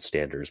the gold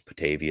standard is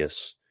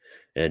Petavius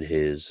and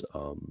his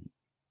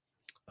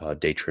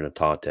De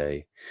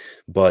Trinitate,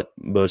 but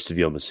most of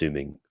you, I'm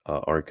assuming,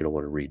 aren't going to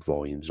want to read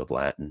volumes of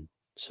Latin,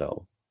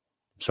 so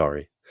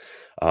sorry.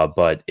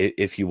 But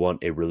if you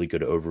want a really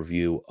good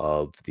overview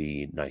of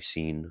the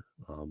Nicene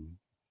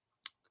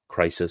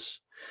crisis,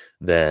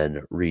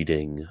 then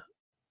reading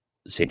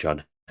St.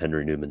 John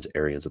Henry Newman's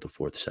Arians of the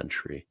 4th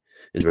century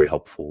is very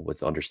helpful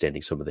with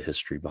understanding some of the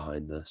history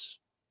behind this.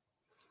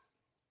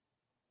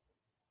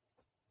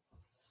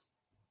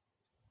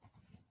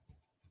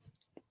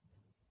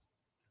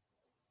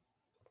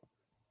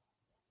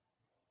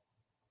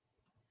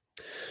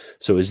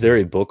 So is there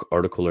a book,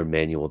 article, or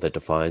manual that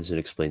defines and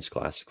explains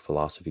scholastic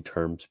philosophy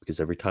terms? Because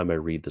every time I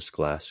read the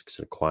Scholastics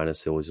and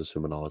Aquinas, they always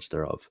assume a knowledge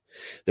thereof.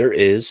 There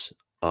is,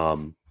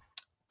 but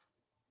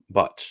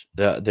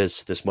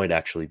this might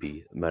actually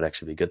be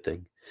a good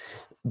thing.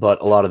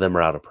 But a lot of them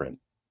are out of print.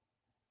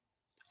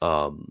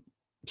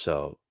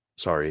 So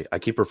sorry, I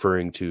keep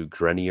referring to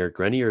Grenier.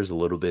 Grenier is a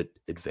little bit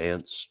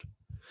advanced,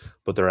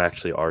 but there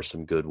actually are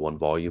some good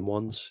one-volume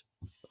ones.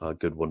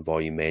 good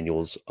one-volume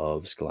manuals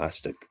of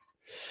scholastic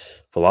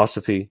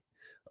philosophy,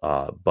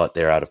 but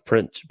they're out of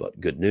print. But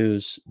good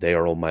news, they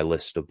are on my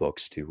list of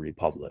books to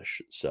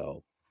republish.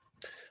 So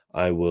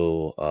I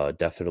will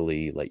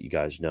definitely let you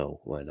guys know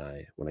when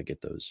I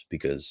get those,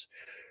 because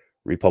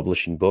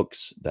republishing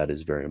books, that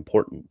is very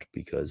important,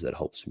 because that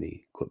helps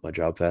me quit my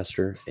job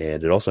faster,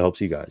 and it also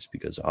helps you guys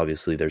because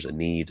obviously there's a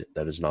need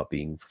that is not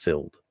being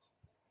fulfilled.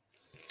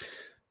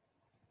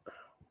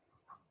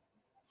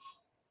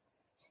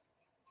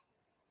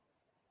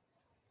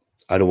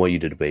 I don't want you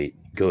to debate.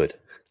 Good.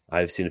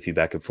 I've seen a few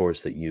back and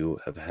forths that you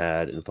have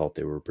had and thought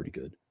they were pretty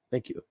good.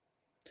 Thank you.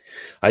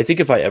 I think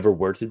if I ever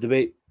were to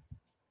debate,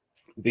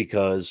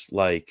 because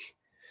like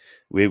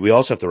we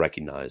also have to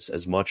recognize,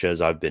 as much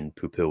as I've been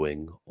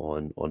poo-pooing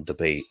on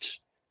debate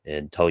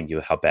and telling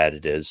you how bad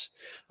it is,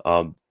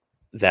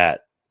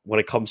 that when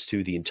it comes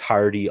to the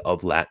entirety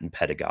of Latin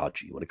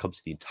pedagogy, when it comes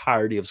to the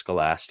entirety of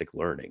scholastic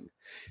learning,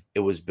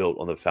 it was built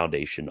on the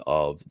foundation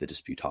of the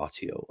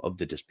disputatio, of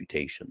the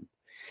disputation.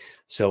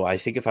 So I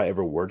think if I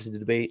ever were to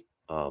debate,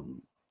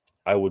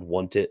 I would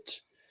want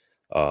it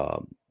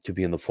to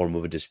be in the form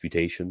of a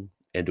disputation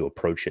and to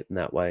approach it in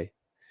that way.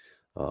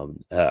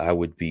 I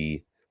would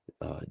be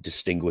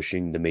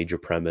distinguishing the major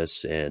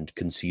premise and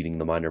conceding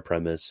the minor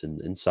premise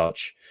and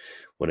such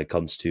when it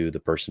comes to the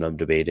person I'm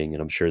debating.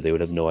 And I'm sure they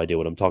would have no idea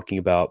what I'm talking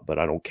about, but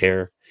I don't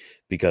care,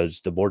 because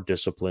the more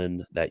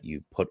discipline that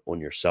you put on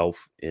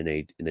yourself in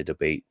a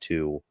debate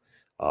to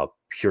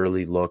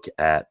purely look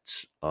at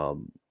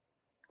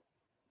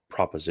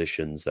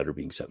propositions that are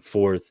being set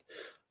forth,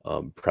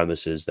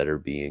 premises that are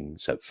being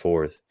set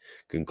forth,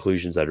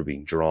 conclusions that are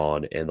being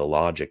drawn, and the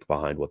logic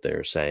behind what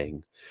they're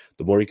saying,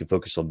 the more you can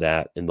focus on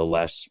that, and the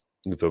less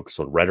you can focus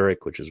on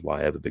rhetoric, which is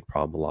why I have a big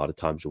problem a lot of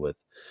times with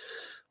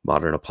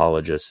modern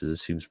apologists, is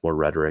it seems more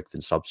rhetoric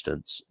than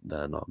substance,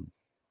 then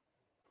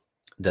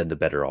the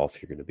better off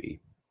you're going to be.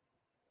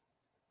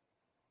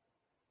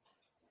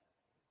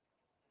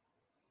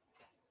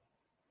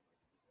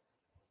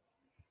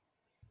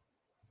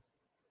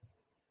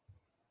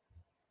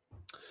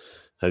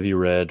 Have you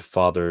read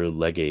Father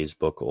Lege's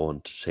book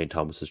on St.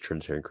 Thomas's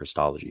Trinitarian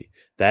Christology?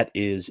 That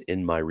is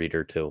in my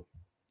reader too.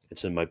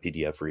 It's in my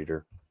PDF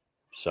reader.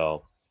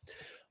 So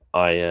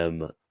I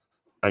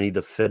need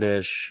to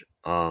finish.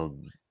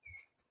 I'm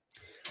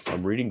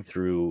reading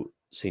through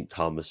St.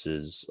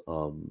 Thomas's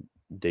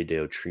De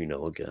Deo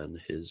Trino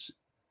again, his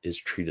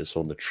treatise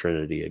on the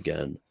Trinity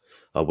again,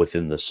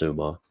 within the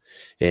Summa,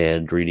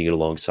 and reading it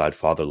alongside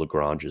Father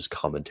Lagrange's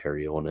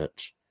commentary on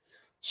it.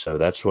 So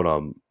that's what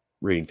I'm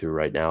reading through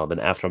right now. Then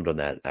after I'm done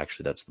that,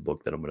 actually, that's the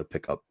book that I'm going to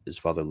pick up, is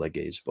Father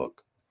Lege's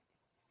book.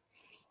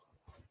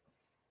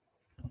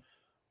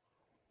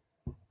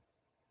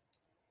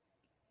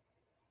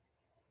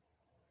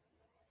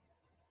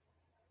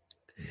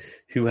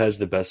 Who has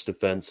the best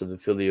defense of the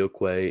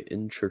Filioque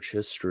in church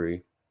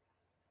history?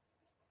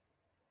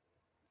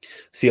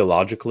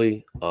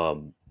 Theologically,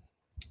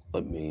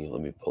 let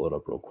me pull it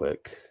up real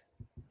quick.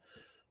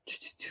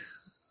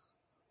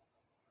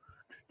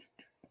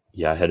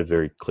 Yeah, I had a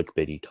very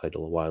clickbaity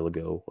title a while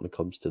ago when it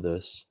comes to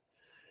this.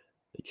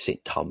 Like,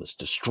 St. Thomas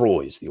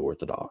destroys the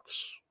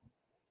Orthodox.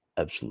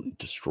 Absolutely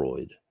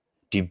destroyed.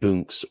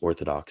 Debunks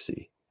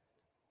orthodoxy.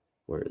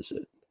 Where is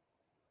it?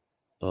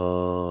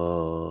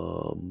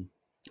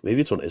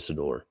 Maybe it's on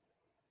Isidore.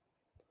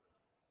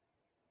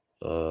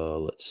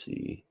 Let's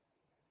see.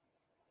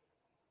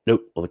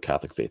 Nope, on the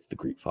Catholic Faith of the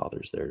Greek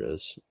Fathers. There it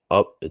is.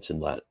 Oh, it's in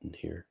Latin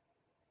here.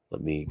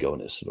 Let me go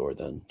in Isidore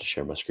then to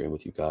share my screen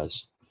with you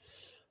guys.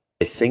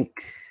 I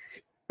think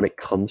when it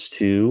comes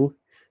to,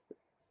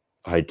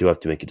 I do have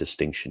to make a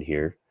distinction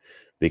here,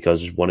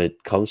 because when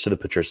it comes to the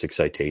patristic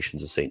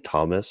citations of St.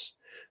 Thomas,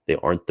 they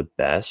aren't the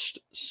best,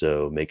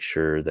 so make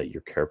sure that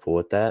you're careful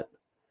with that.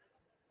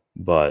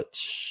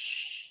 But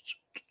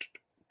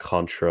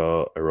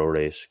Contra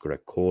Errores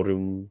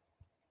Graecorum,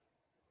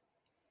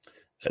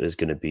 that is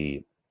going to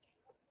be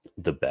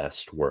the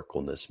best work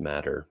on this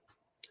matter.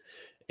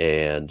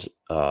 And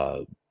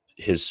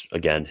his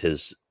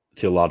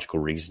theological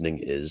reasoning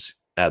is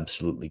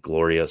absolutely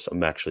glorious.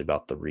 I'm actually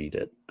about to read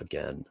it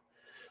again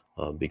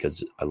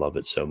because I love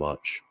it so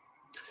much.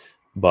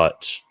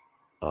 But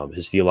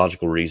his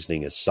theological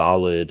reasoning is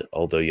solid,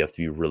 although you have to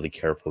be really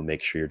careful and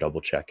make sure you're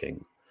double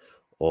checking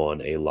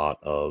on a lot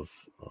of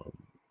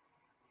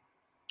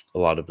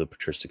the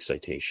patristic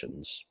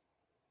citations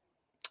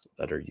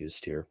that are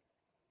used here,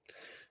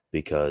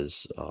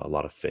 because a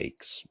lot of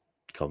fakes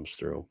comes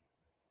through.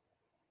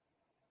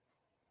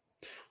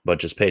 But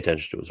just pay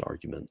attention to his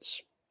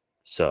arguments.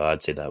 So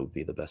I'd say that would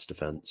be the best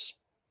defense.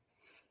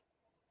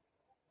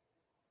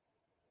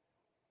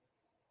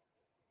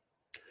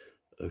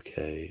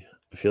 Okay,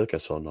 I feel like I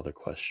saw another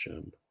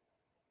question.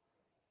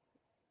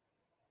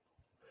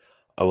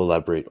 I will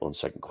elaborate on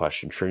second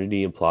question.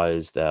 Trinity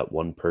implies that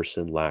one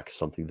person lacks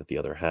something that the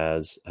other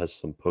has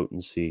some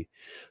potency,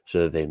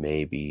 so that they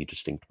may be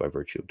distinct by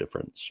virtue of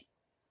difference.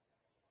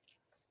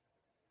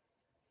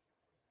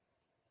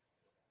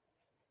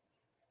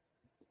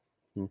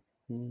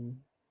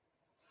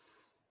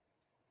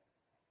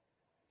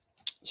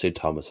 St.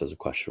 Thomas has a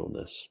question on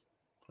this.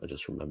 I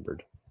just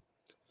remembered.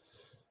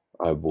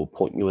 I will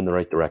point you in the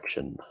right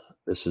direction.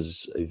 This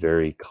is a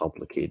very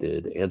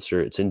complicated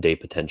answer. It's in De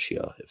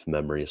Potentia, if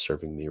memory is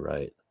serving me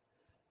right.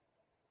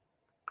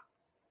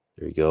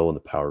 There you go. On the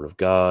power of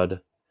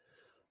God,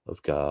 of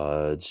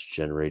God's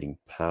generating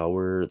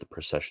power, the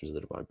processions of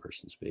the divine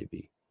persons,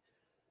 maybe.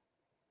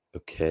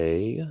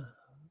 Okay.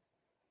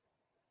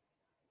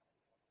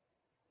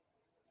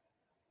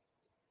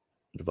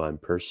 Divine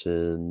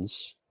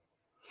persons.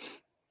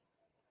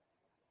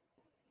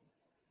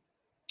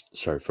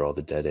 Sorry for all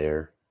the dead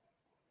air.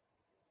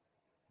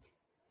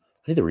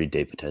 I need to read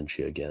De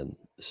Potentia again.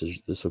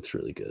 This looks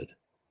really good.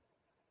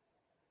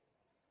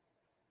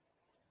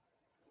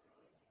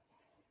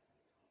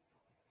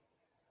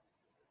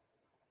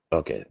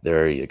 Okay,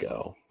 there you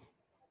go.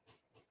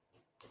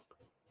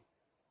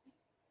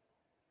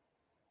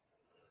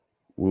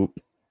 Whoop.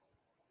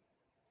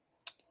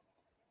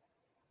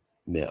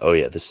 Yeah, oh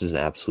yeah, this is an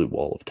absolute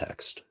wall of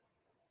text.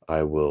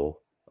 I will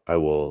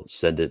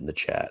send it in the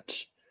chat.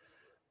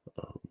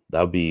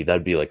 That'd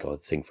be like a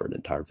thing for an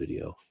entire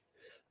video.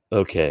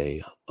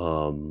 Okay,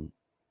 so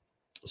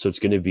it's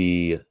going to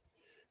be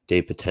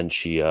De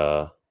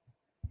Potentia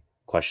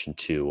question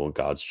 2 on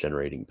God's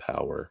generating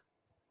power.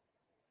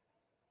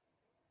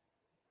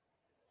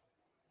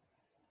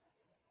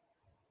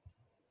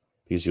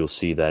 Because you'll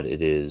see that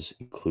it is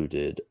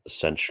included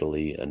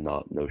essentially and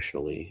not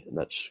notionally, and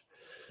that's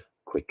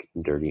a quick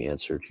and dirty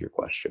answer to your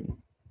question.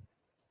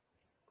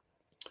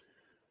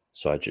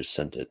 So I just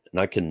sent it,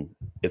 and I can,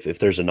 if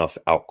there's enough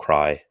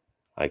outcry,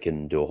 I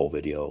can do a whole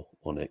video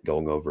on it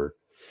going over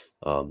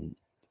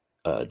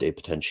De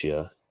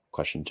Potentia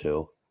question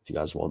 2 if you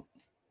guys want.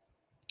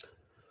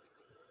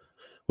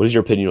 What is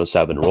your opinion on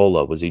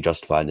Savonarola? Was he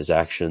justified in his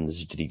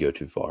actions? Did he go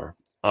too far?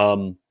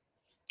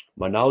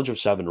 My knowledge of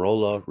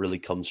Savonarola really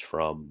comes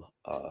from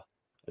a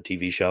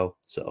TV show,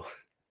 so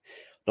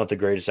I'm not the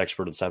greatest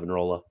expert on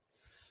Savonarola,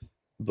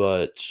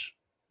 but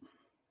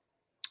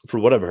for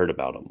what I've heard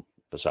about him,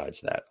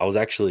 besides that, I was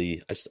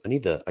actually,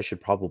 I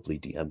should probably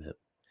DM him,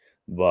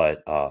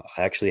 but I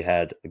actually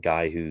had a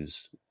guy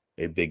who's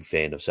a big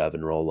fan of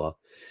Savonarola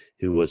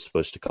who was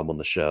supposed to come on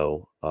the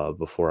show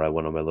before I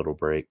went on my little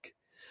break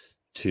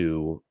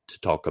to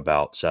talk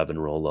about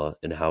Savonarola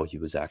and how he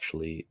was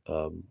actually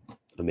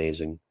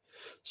amazing.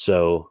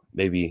 So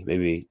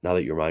maybe now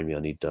that you remind me, I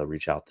need to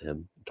reach out to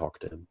him and talk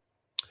to him.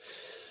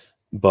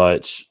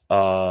 But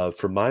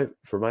for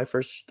my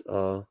first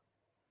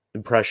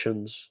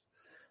impressions,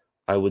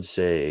 I would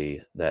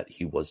say that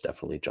he was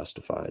definitely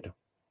justified,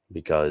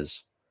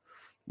 because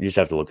you just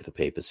have to look at the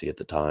papacy at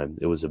the time.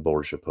 It was a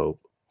Borgia Pope.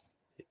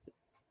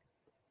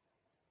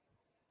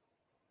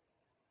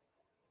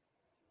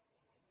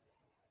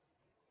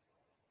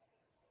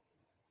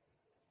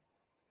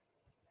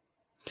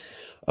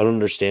 I don't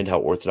understand how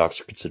Orthodox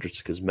are considered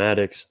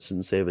schismatics,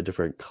 since they have a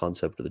different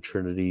concept of the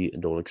Trinity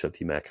and don't accept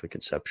the Immaculate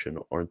Conception.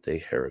 Aren't they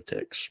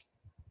heretics?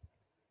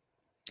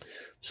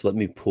 So let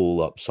me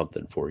pull up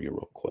something for you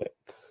real quick.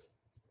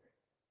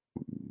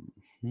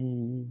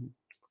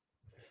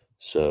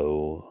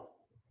 So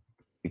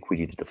I think we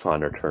need to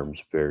define our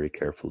terms very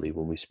carefully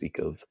when we speak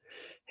of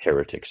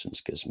heretics and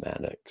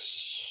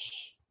schismatics.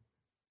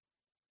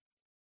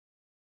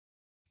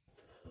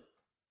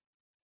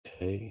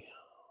 Okay.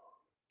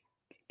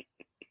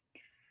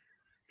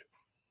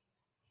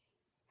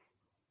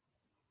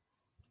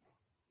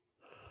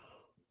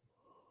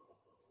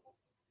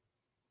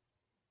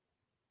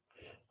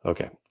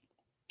 Okay,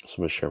 so I'm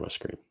going to share my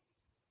screen.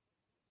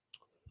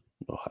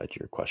 I'll hide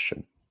your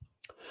question.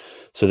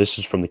 So this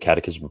is from the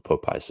Catechism of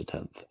Pope Pius X.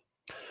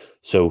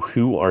 So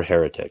who are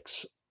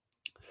heretics?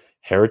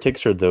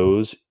 Heretics are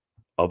those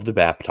of the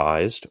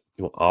baptized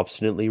who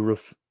obstinately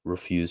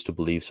refuse to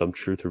believe some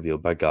truth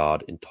revealed by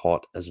God and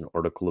taught as an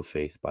article of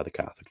faith by the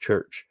Catholic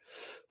Church.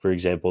 For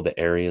example, the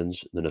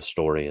Arians, the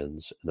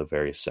Nestorians, and the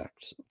various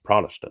sects of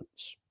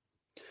Protestants.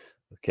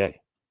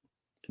 Okay,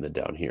 and then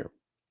down here.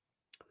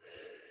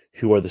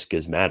 Who are the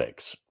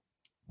schismatics?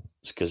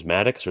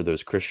 Schismatics are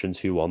those Christians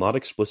who, while not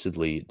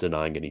explicitly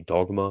denying any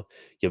dogma,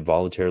 yet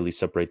voluntarily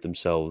separate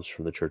themselves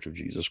from the Church of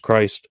Jesus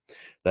Christ,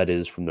 that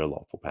is, from their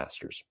lawful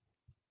pastors.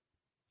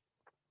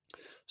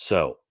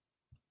 So,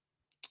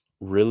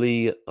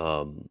 really,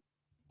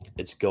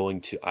 it's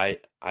going to,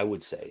 I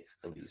would say,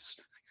 at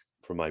least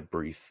from my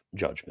brief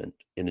judgment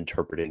in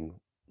interpreting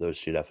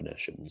those two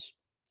definitions,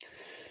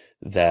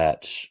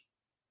 that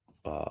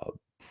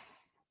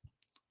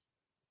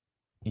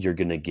you're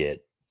going to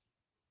get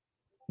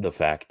the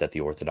fact that the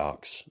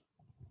Orthodox,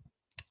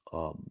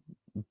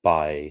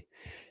 by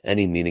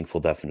any meaningful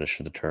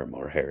definition of the term,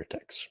 are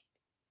heretics.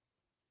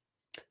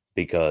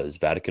 Because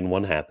Vatican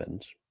I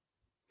happened,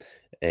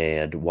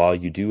 and while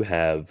you do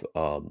have,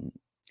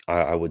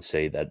 I would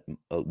say that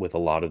with a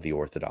lot of the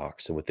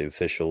Orthodox and with the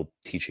official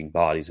teaching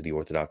bodies of the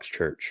Orthodox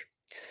Church,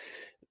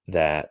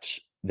 that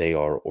they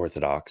are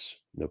Orthodox,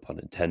 no pun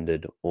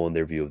intended, on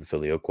their view of the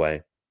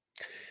Filioque,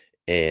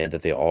 and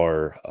that they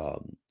are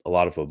a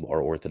lot of them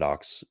are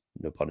orthodox,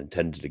 no pun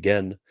intended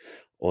again,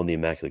 on the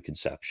Immaculate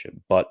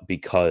Conception. But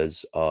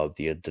because of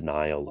the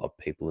denial of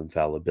papal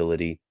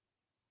infallibility,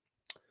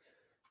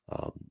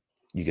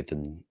 you get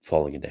them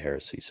falling into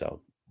heresy.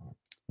 So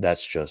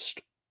that's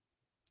just,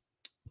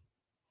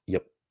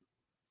 yep.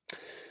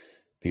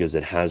 Because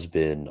it has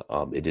been,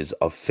 it is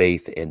of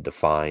faith and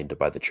defined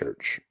by the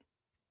church.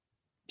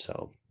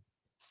 So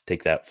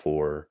take that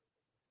for,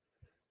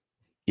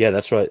 yeah,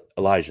 that's right,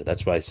 Elijah.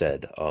 That's what I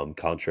said.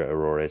 Contra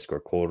errores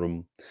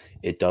Graecorum.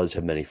 It does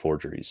have many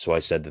forgeries. So I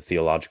said the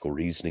theological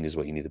reasoning is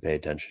what you need to pay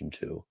attention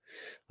to.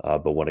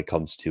 But when it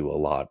comes to a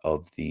lot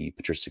of the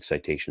patristic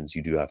citations,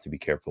 you do have to be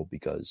careful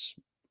because,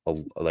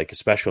 like,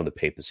 especially on the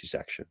papacy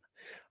section,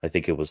 I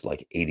think it was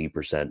like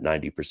 80%,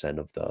 90%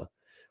 of the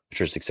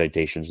patristic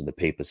citations in the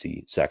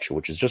papacy section,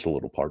 which is just a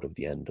little part of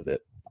the end of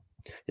it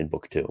in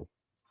book 2,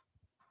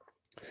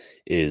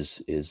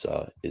 is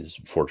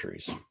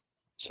forgeries.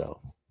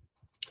 So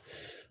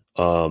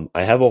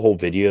I have a whole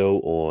video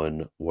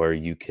on where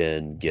you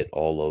can get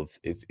all of,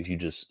 if you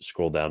just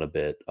scroll down a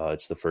bit,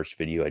 it's the first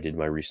video I did in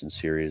my recent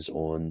series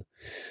on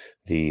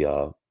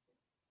the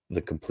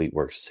complete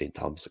works of St.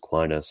 Thomas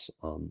Aquinas.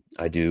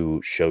 I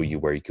do show you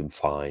where you can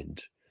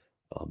find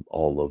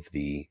all of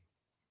the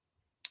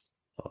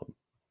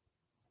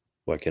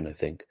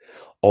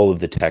all of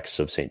the texts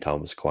of St.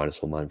 Thomas Aquinas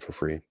online for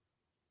free.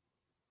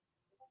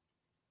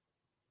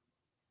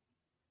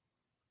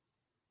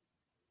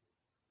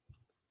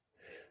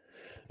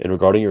 And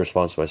regarding your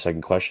response to my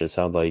second question, it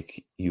sounded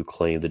like you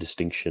claim the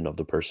distinction of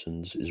the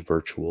persons is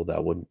virtual.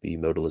 That wouldn't be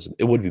modalism.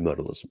 It would be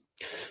modalism.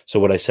 So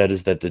what I said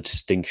is that the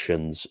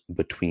distinctions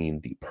between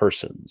the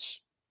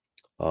persons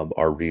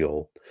are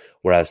real,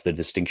 whereas the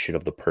distinction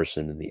of the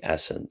person in the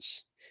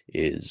essence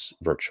is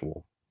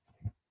virtual.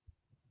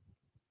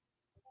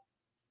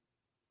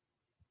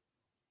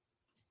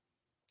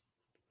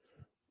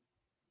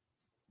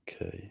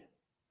 Okay.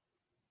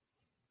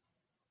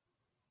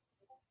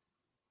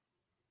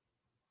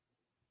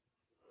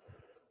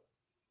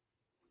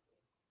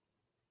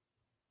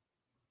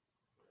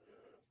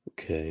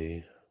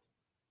 Okay.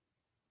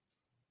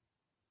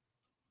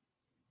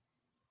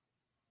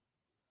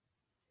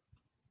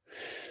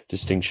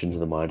 Distinctions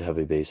in the mind have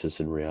a basis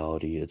in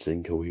reality. It's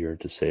incoherent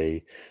to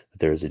say that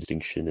there is a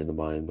distinction in the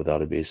mind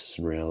without a basis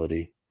in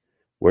reality.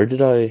 Where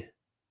did I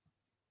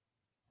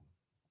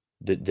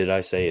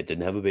say it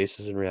didn't have a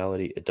basis in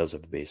reality? It does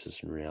have a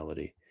basis in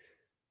reality.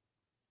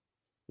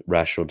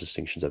 Rational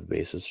distinctions have a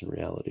basis in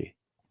reality.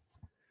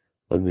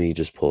 Let me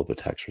just pull up a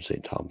text from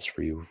St. Thomas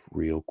for you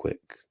real quick.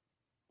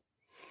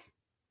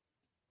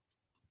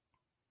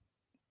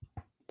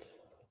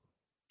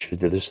 Should have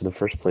did this in the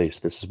first place.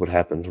 This is what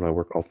happens when I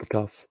work off the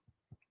cuff.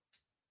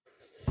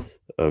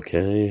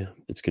 Okay,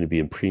 it's going to be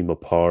in prima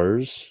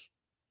pars.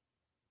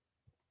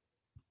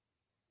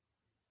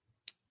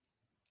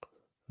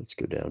 Let's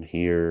go down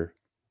here.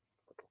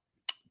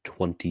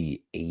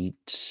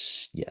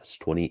 28. Yes,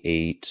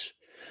 28.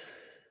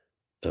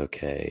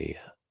 Okay.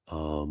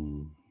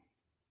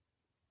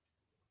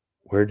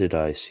 Where did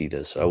I see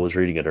this? I was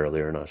reading it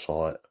earlier and I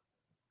saw it.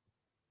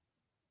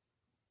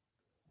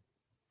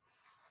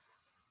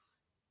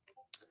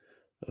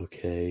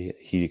 Okay,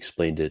 he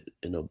explained it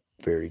in a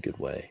very good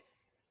way.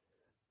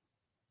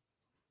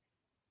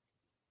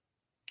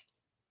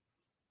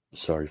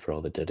 Sorry for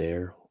all the dead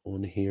air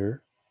on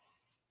here.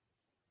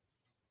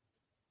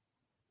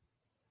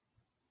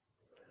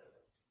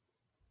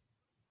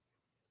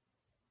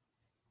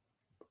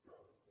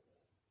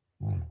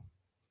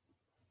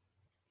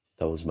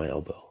 That was my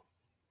elbow.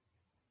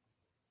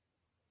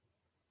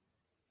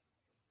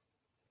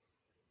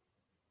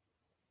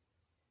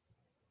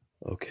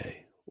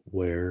 Okay,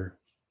 where?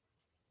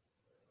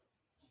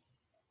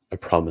 I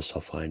promise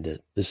I'll find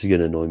it. This is going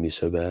to annoy me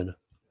so bad.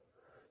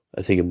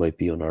 I think it might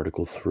be on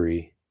Article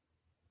 3.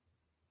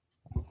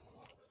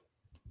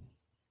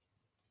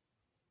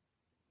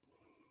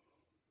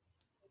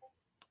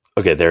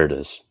 Okay, there it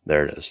is.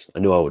 There it is. I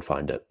knew I would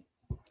find it.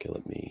 Okay,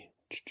 let me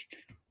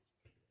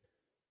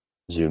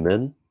zoom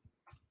in.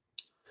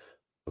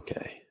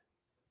 Okay.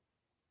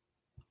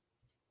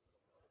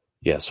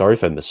 Yeah, sorry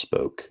if I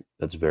misspoke.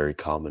 That's very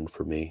common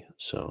for me,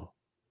 so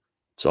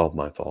it's all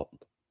my fault.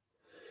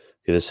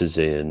 Okay, this is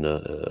in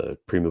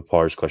Prima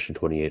Pars, question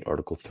 28,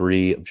 Article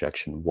 3,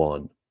 Objection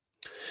 1.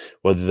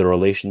 Whether the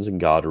relations in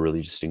God are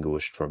really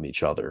distinguished from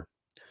each other.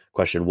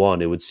 Question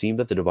 1, it would seem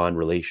that the divine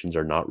relations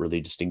are not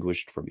really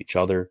distinguished from each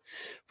other,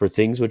 for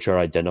things which are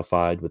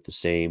identified with the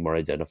same are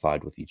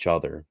identified with each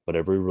other, but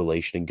every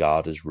relation in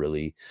God is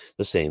really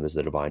the same as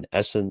the divine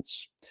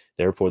essence.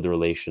 Therefore, the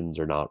relations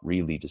are not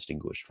really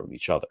distinguished from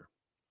each other.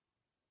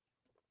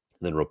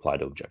 And then reply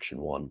to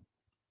Objection 1.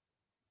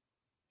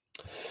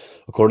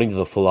 According to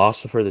the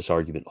philosopher, this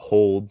argument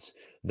holds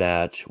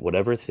that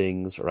whatever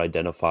things are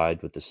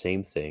identified with the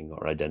same thing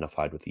are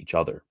identified with each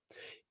other,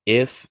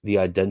 if the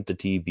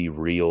identity be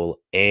real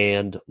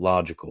and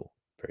logical.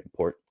 Very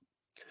important.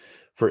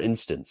 For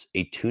instance,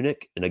 a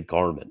tunic and a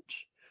garment,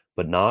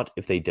 but not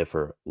if they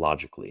differ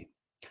logically.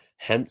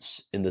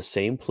 Hence, in the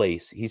same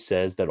place, he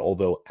says that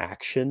although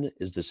action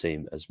is the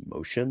same as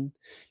motion,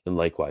 and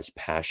likewise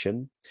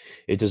passion,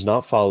 it does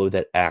not follow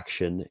that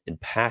action and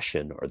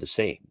passion are the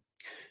same,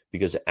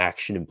 because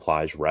action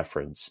implies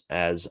reference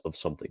as of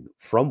something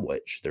from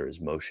which there is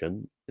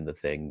motion in the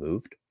thing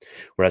moved,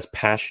 whereas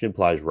passion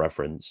implies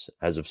reference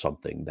as of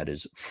something that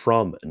is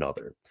from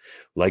another.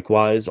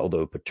 Likewise,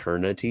 although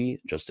paternity,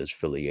 just as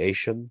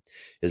filiation,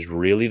 is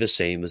really the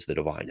same as the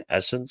divine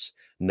essence,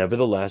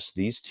 nevertheless,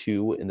 these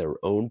two, in their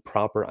own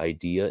proper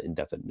idea and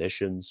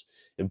definitions,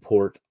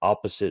 import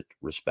opposite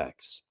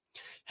respects.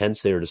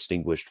 Hence, they are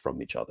distinguished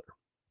from each other.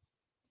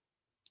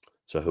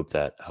 So I hope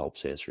that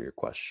helps answer your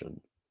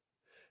question.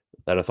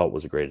 That I thought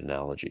was a great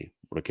analogy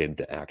when it came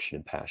to action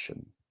and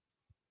passion.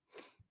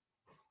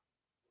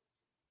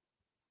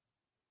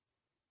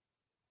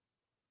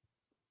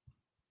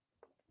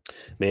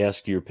 May I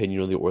ask your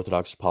opinion on the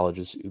Orthodox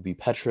apologist Ubi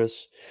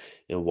Petrus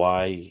and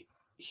why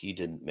he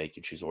didn't make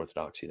you choose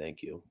Orthodoxy?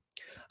 Thank you.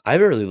 I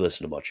haven't really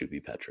listened to much Ubi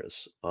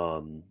Petrus.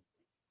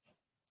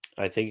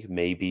 I think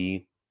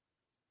maybe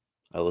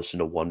I listened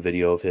to one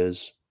video of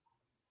his,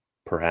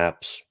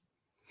 perhaps.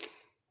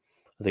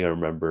 I think I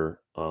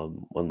remember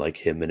when like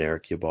him and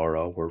Eric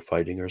Ybarra were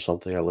fighting or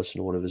something. I listened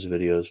to one of his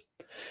videos.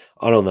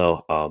 I don't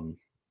know.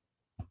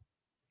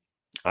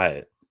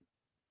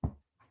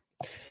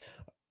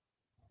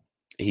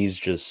 He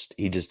just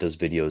does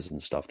videos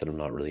and stuff that I'm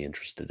not really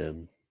interested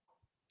in.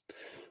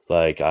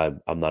 Like I'm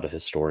not a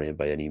historian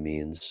by any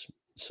means,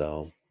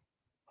 so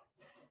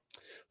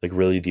like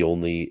really the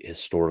only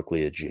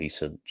historically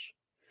adjacent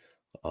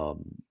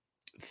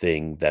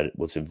thing that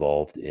was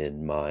involved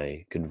in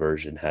my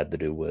conversion had to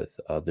do with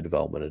the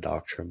development of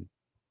doctrine.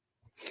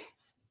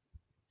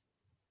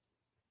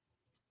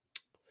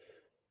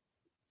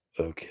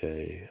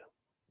 Okay.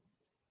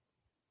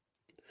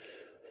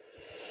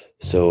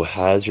 So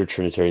has your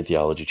Trinitarian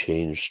theology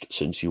changed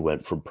since you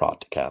went from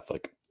Prot to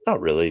Catholic? Not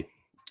really.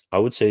 I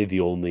would say the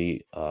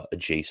only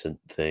adjacent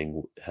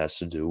thing has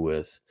to do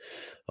with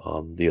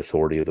the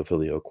authority of the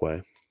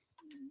Filioque.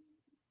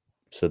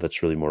 So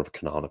that's really more of a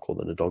canonical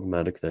than a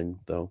dogmatic thing,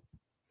 though.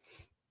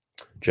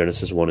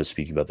 Genesis 1 is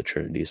speaking about the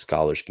Trinity.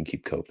 Scholars can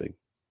keep coping.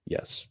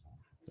 Yes,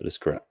 that is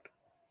correct.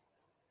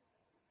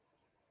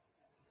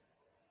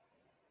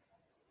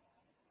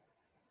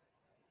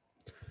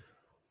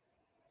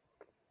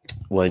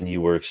 When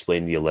you were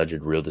explaining the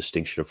alleged real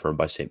distinction affirmed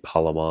by St.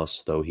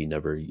 Palamos, though he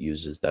never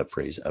uses that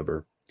phrase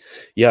ever.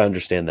 Yeah, I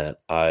understand that.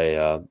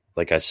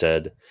 Like I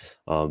said,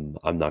 I'm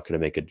not going to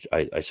make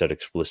I said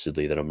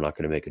explicitly that I'm not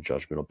going to make a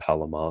judgment on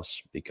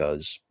Palamos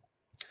because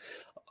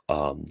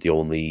the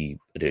only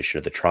edition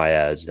of the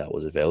triads that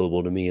was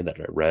available to me and that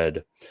I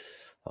read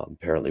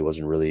apparently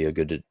wasn't really a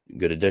good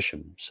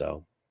edition.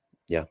 So,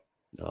 yeah,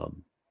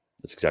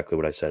 that's exactly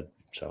what I said.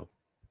 So,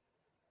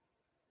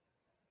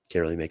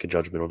 can't really make a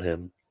judgment on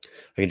him.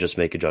 I can just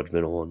make a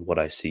judgment on what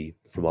I see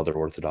from other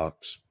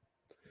Orthodox.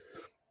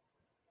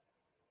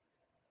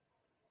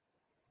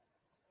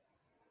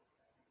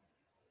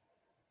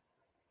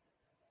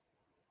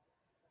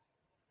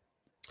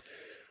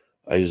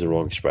 I use the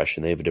wrong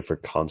expression. They have a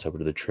different concept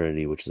of the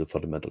Trinity, which is a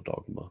fundamental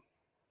dogma.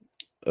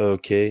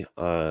 Okay,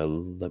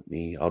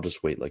 I'll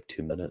just wait like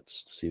 2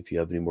 minutes to see if you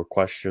have any more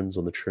questions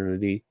on the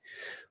Trinity,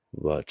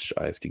 but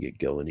I have to get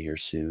going here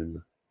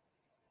soon.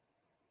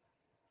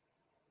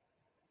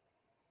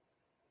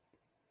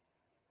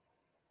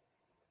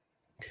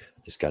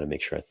 Just got to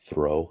make sure I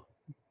throw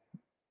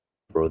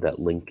that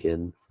link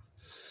in.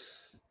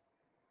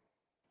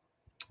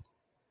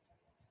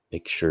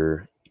 Make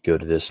sure you go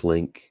to this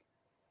link.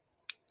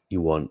 You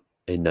want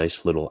a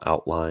nice little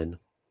outline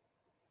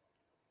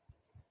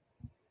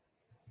of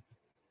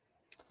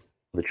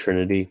the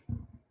Trinity.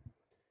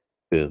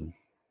 Boom.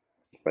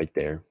 Right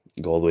there.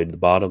 Go all the way to the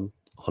bottom.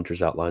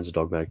 Hunter's Outlines of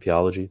Dogmatic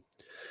Theology.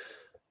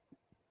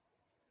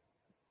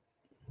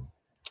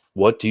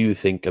 What do you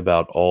think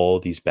about all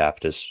these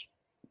Baptists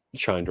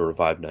trying to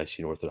revive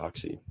Nicene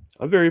Orthodoxy?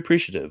 I'm very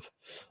appreciative.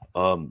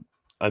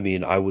 I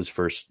mean, I was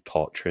first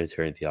taught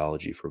Trinitarian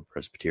theology from a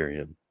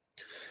Presbyterian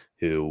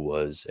who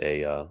was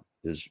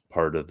is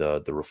part of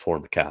the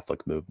Reformed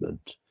Catholic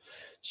movement.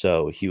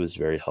 So he was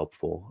very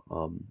helpful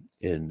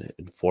in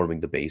forming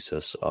the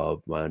basis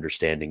of my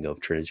understanding of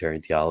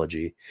Trinitarian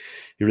theology.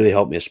 He really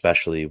helped me,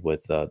 especially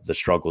with the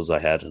struggles I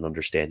had in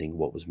understanding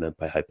what was meant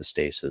by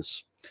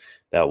hypostasis.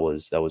 That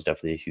was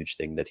definitely a huge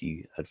thing that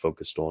he had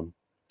focused on.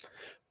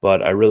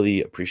 But I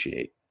really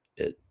appreciate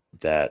it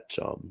that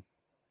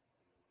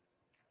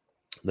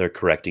they're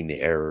correcting the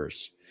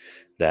errors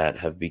that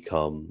have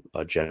become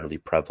generally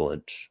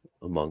prevalent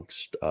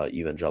amongst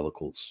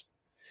evangelicals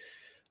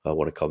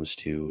when it comes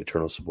to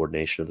eternal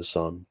subordination of the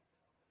Son.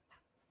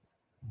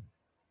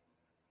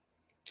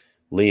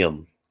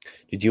 Liam,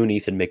 did you and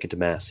Ethan make it to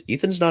Mass?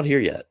 Ethan's not here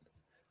yet.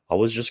 I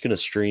was just going to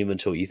stream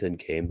until Ethan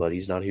came, but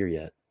he's not here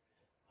yet.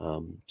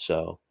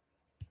 So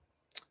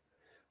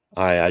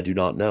I do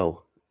not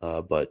know.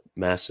 But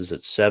Mass is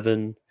at 7,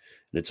 and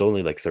it's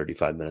only like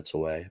 35 minutes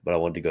away. But I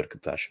wanted to go to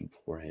confession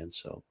beforehand,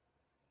 so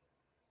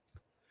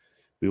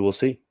we will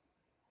see.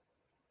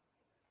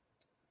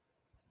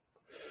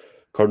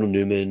 Cardinal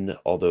Newman,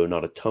 although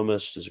not a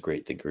Thomist, is a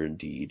great thinker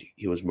indeed.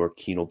 He was more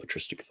keen on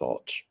patristic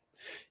thought.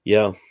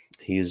 Yeah,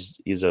 he's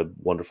a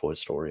wonderful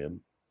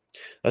historian.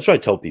 That's what I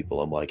tell people.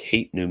 I'm like,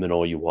 hate Newman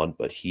all you want,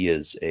 but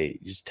he's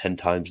 10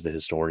 times the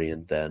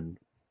historian than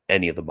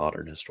any of the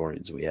modern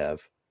historians we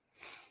have.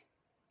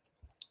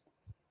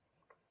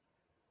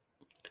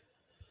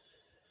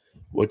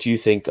 What do you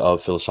think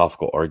of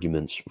philosophical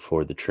arguments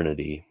for the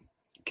Trinity?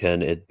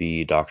 Can it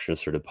be doctrine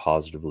asserted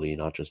positively,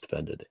 not just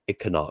defended? It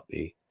cannot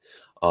be.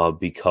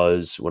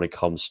 Because when it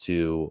comes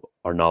to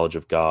our knowledge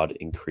of God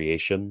in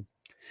creation,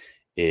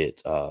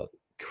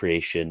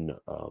 creation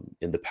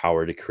in the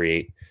power to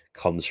create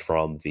comes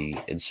from the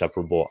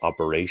inseparable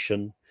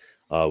operation.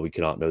 We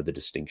cannot know the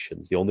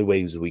distinctions. The only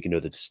ways we can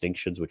know the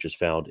distinctions, which is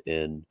found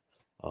in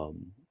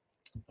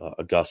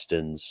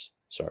Augustine's,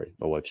 sorry,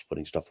 my wife's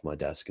putting stuff on my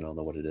desk and I don't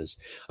know what it is.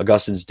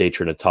 Augustine's De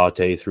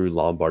Trinitate through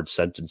Lombard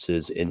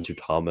sentences into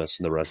Thomas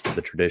and the rest of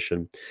the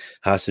tradition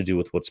has to do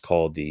with what's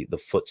called the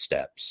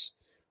footsteps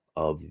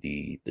of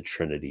the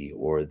Trinity,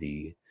 or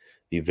the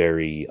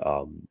very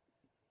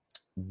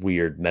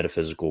weird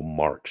metaphysical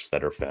marks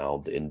that are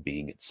found in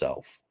being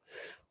itself,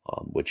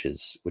 which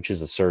is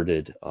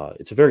asserted.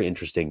 It's a very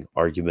interesting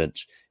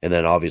argument. And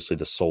then obviously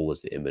the soul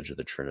is the image of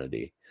the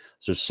Trinity.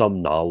 So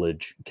some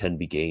knowledge can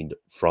be gained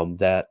from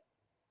that,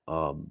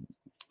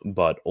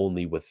 but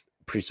only with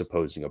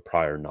presupposing a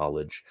prior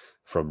knowledge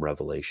from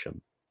revelation.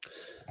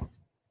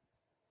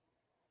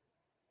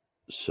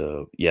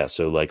 So yeah,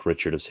 so like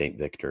Richard of St.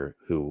 Victor,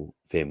 who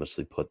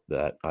famously put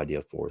that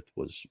idea forth,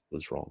 was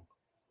wrong.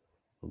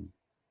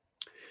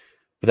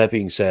 But that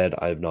being said,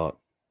 I have not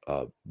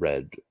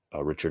read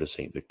Richard of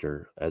St.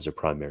 Victor as a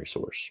primary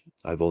source.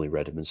 I've only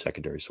read him in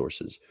secondary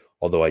sources,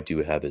 although I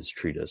do have his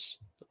treatise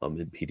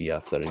in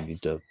PDF that I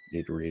need to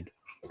read.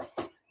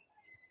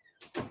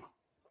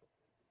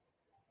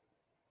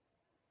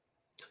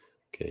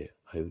 Okay,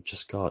 I've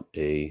just got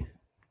that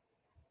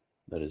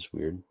is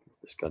weird.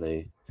 Just got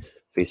a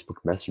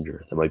Facebook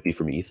Messenger. That might be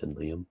from Ethan,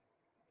 Liam.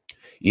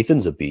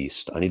 Ethan's a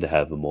beast. I need to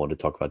have him on to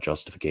talk about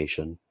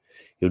justification.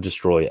 He'll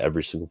destroy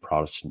every single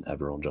Protestant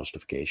ever on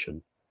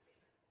justification.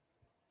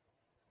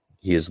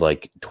 He is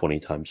like 20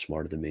 times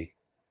smarter than me.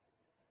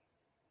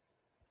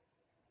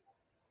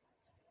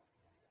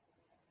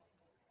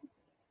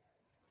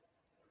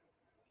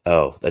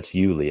 Oh, that's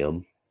you,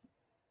 Liam.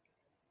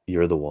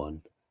 You're the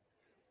one.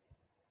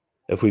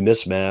 If we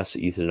miss Mass,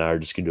 Ethan and I are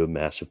just going to do a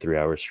massive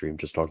 3-hour stream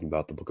just talking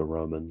about the book of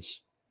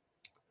Romans.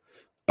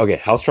 Okay,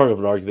 how strong of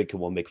an argument can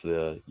one make for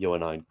the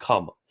Johannine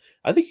comma?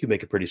 I think you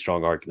make a pretty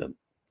strong argument.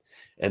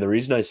 And the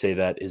reason I say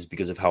that is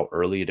because of how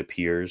early it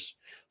appears.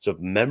 So if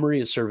memory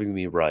is serving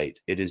me right,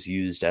 it is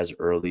used as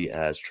early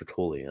as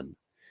Tertullian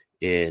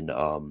in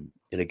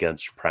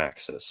Against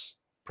Praxeas.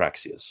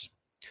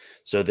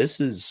 So this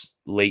is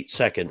late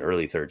 2nd,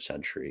 early 3rd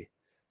century.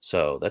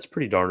 So that's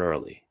pretty darn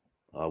early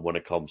when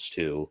it comes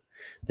to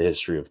the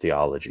history of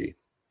theology.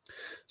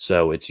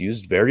 So it's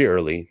used very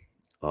early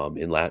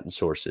in Latin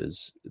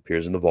sources. It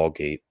appears in the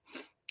Vulgate.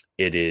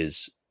 It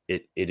is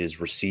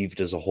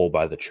received as a whole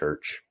by the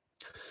church.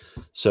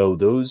 So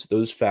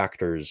those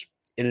factors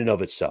in and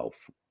of itself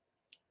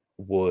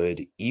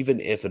would,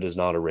 even if it is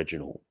not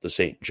original to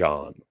St.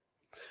 John,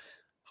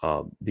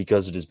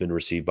 because it has been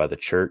received by the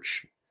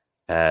church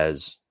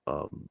as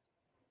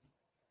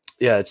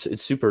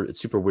it's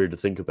super weird to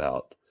think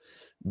about.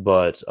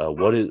 But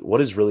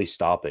what is really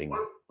stopping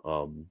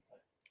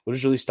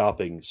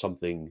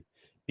something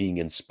being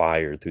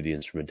inspired through the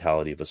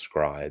instrumentality of a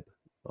scribe?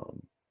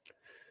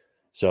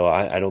 So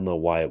I don't know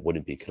why it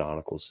wouldn't be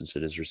canonical, since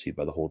it is received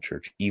by the whole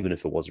church, even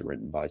if it wasn't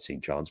written by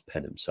St. John's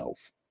pen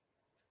himself.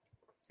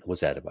 It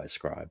was added by a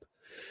scribe.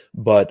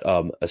 But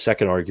a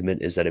second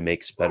argument is that it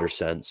makes better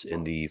sense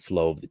in the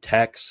flow of the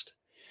text.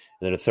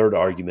 And then a third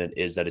argument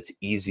is that it's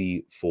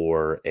easy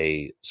for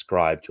a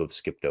scribe to have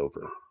skipped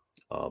over.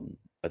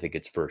 I think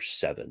it's verse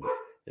 7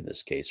 in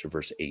this case, or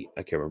verse 8.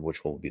 I can't remember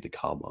which one would be the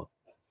comma.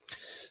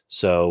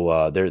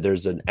 So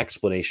there's an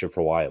explanation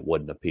for why it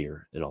wouldn't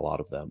appear in a lot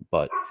of them.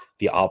 But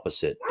the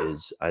opposite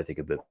is, I think,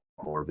 a bit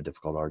more of a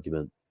difficult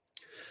argument.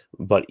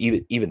 But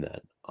even then,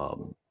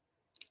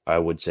 I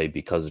would say,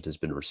 because it has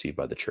been received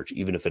by the church,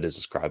 even if it is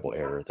a scribal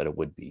error, that it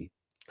would be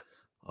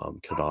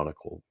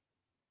canonical.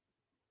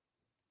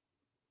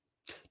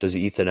 Does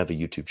Ethan have a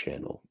YouTube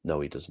channel?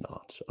 No, he does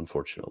not,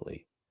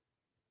 unfortunately.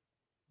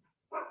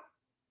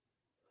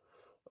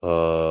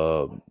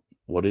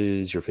 What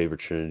is your favorite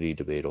Trinity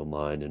debate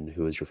online, and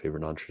who is your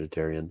favorite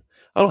non-Trinitarian?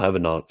 I don't have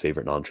a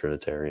favorite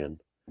non-Trinitarian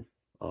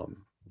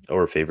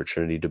or a favorite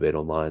Trinity debate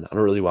online. I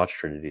don't really watch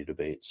Trinity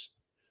debates.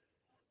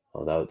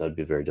 That would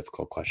be a very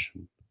difficult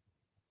question.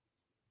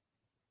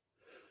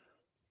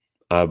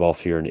 Eyeball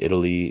Fear in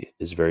Italy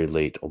is very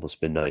late,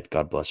 almost midnight.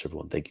 God bless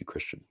everyone. Thank you,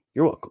 Christian.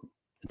 You're welcome,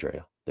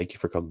 Andrea. Thank you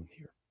for coming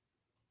here.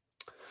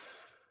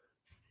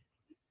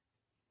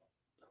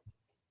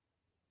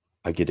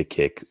 I get a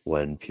kick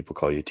when people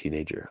call you a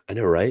teenager. I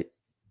know, right?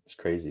 It's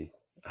crazy.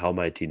 How am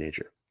I a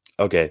teenager?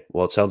 Okay,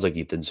 well, it sounds like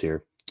Ethan's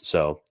here.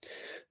 So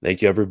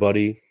thank you,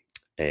 everybody,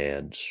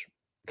 and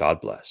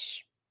God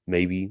bless.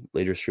 maybe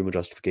later stream of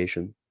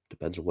Justification.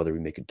 Depends on whether we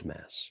make it to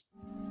Mass.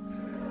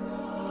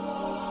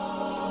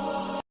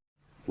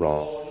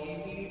 Wrong.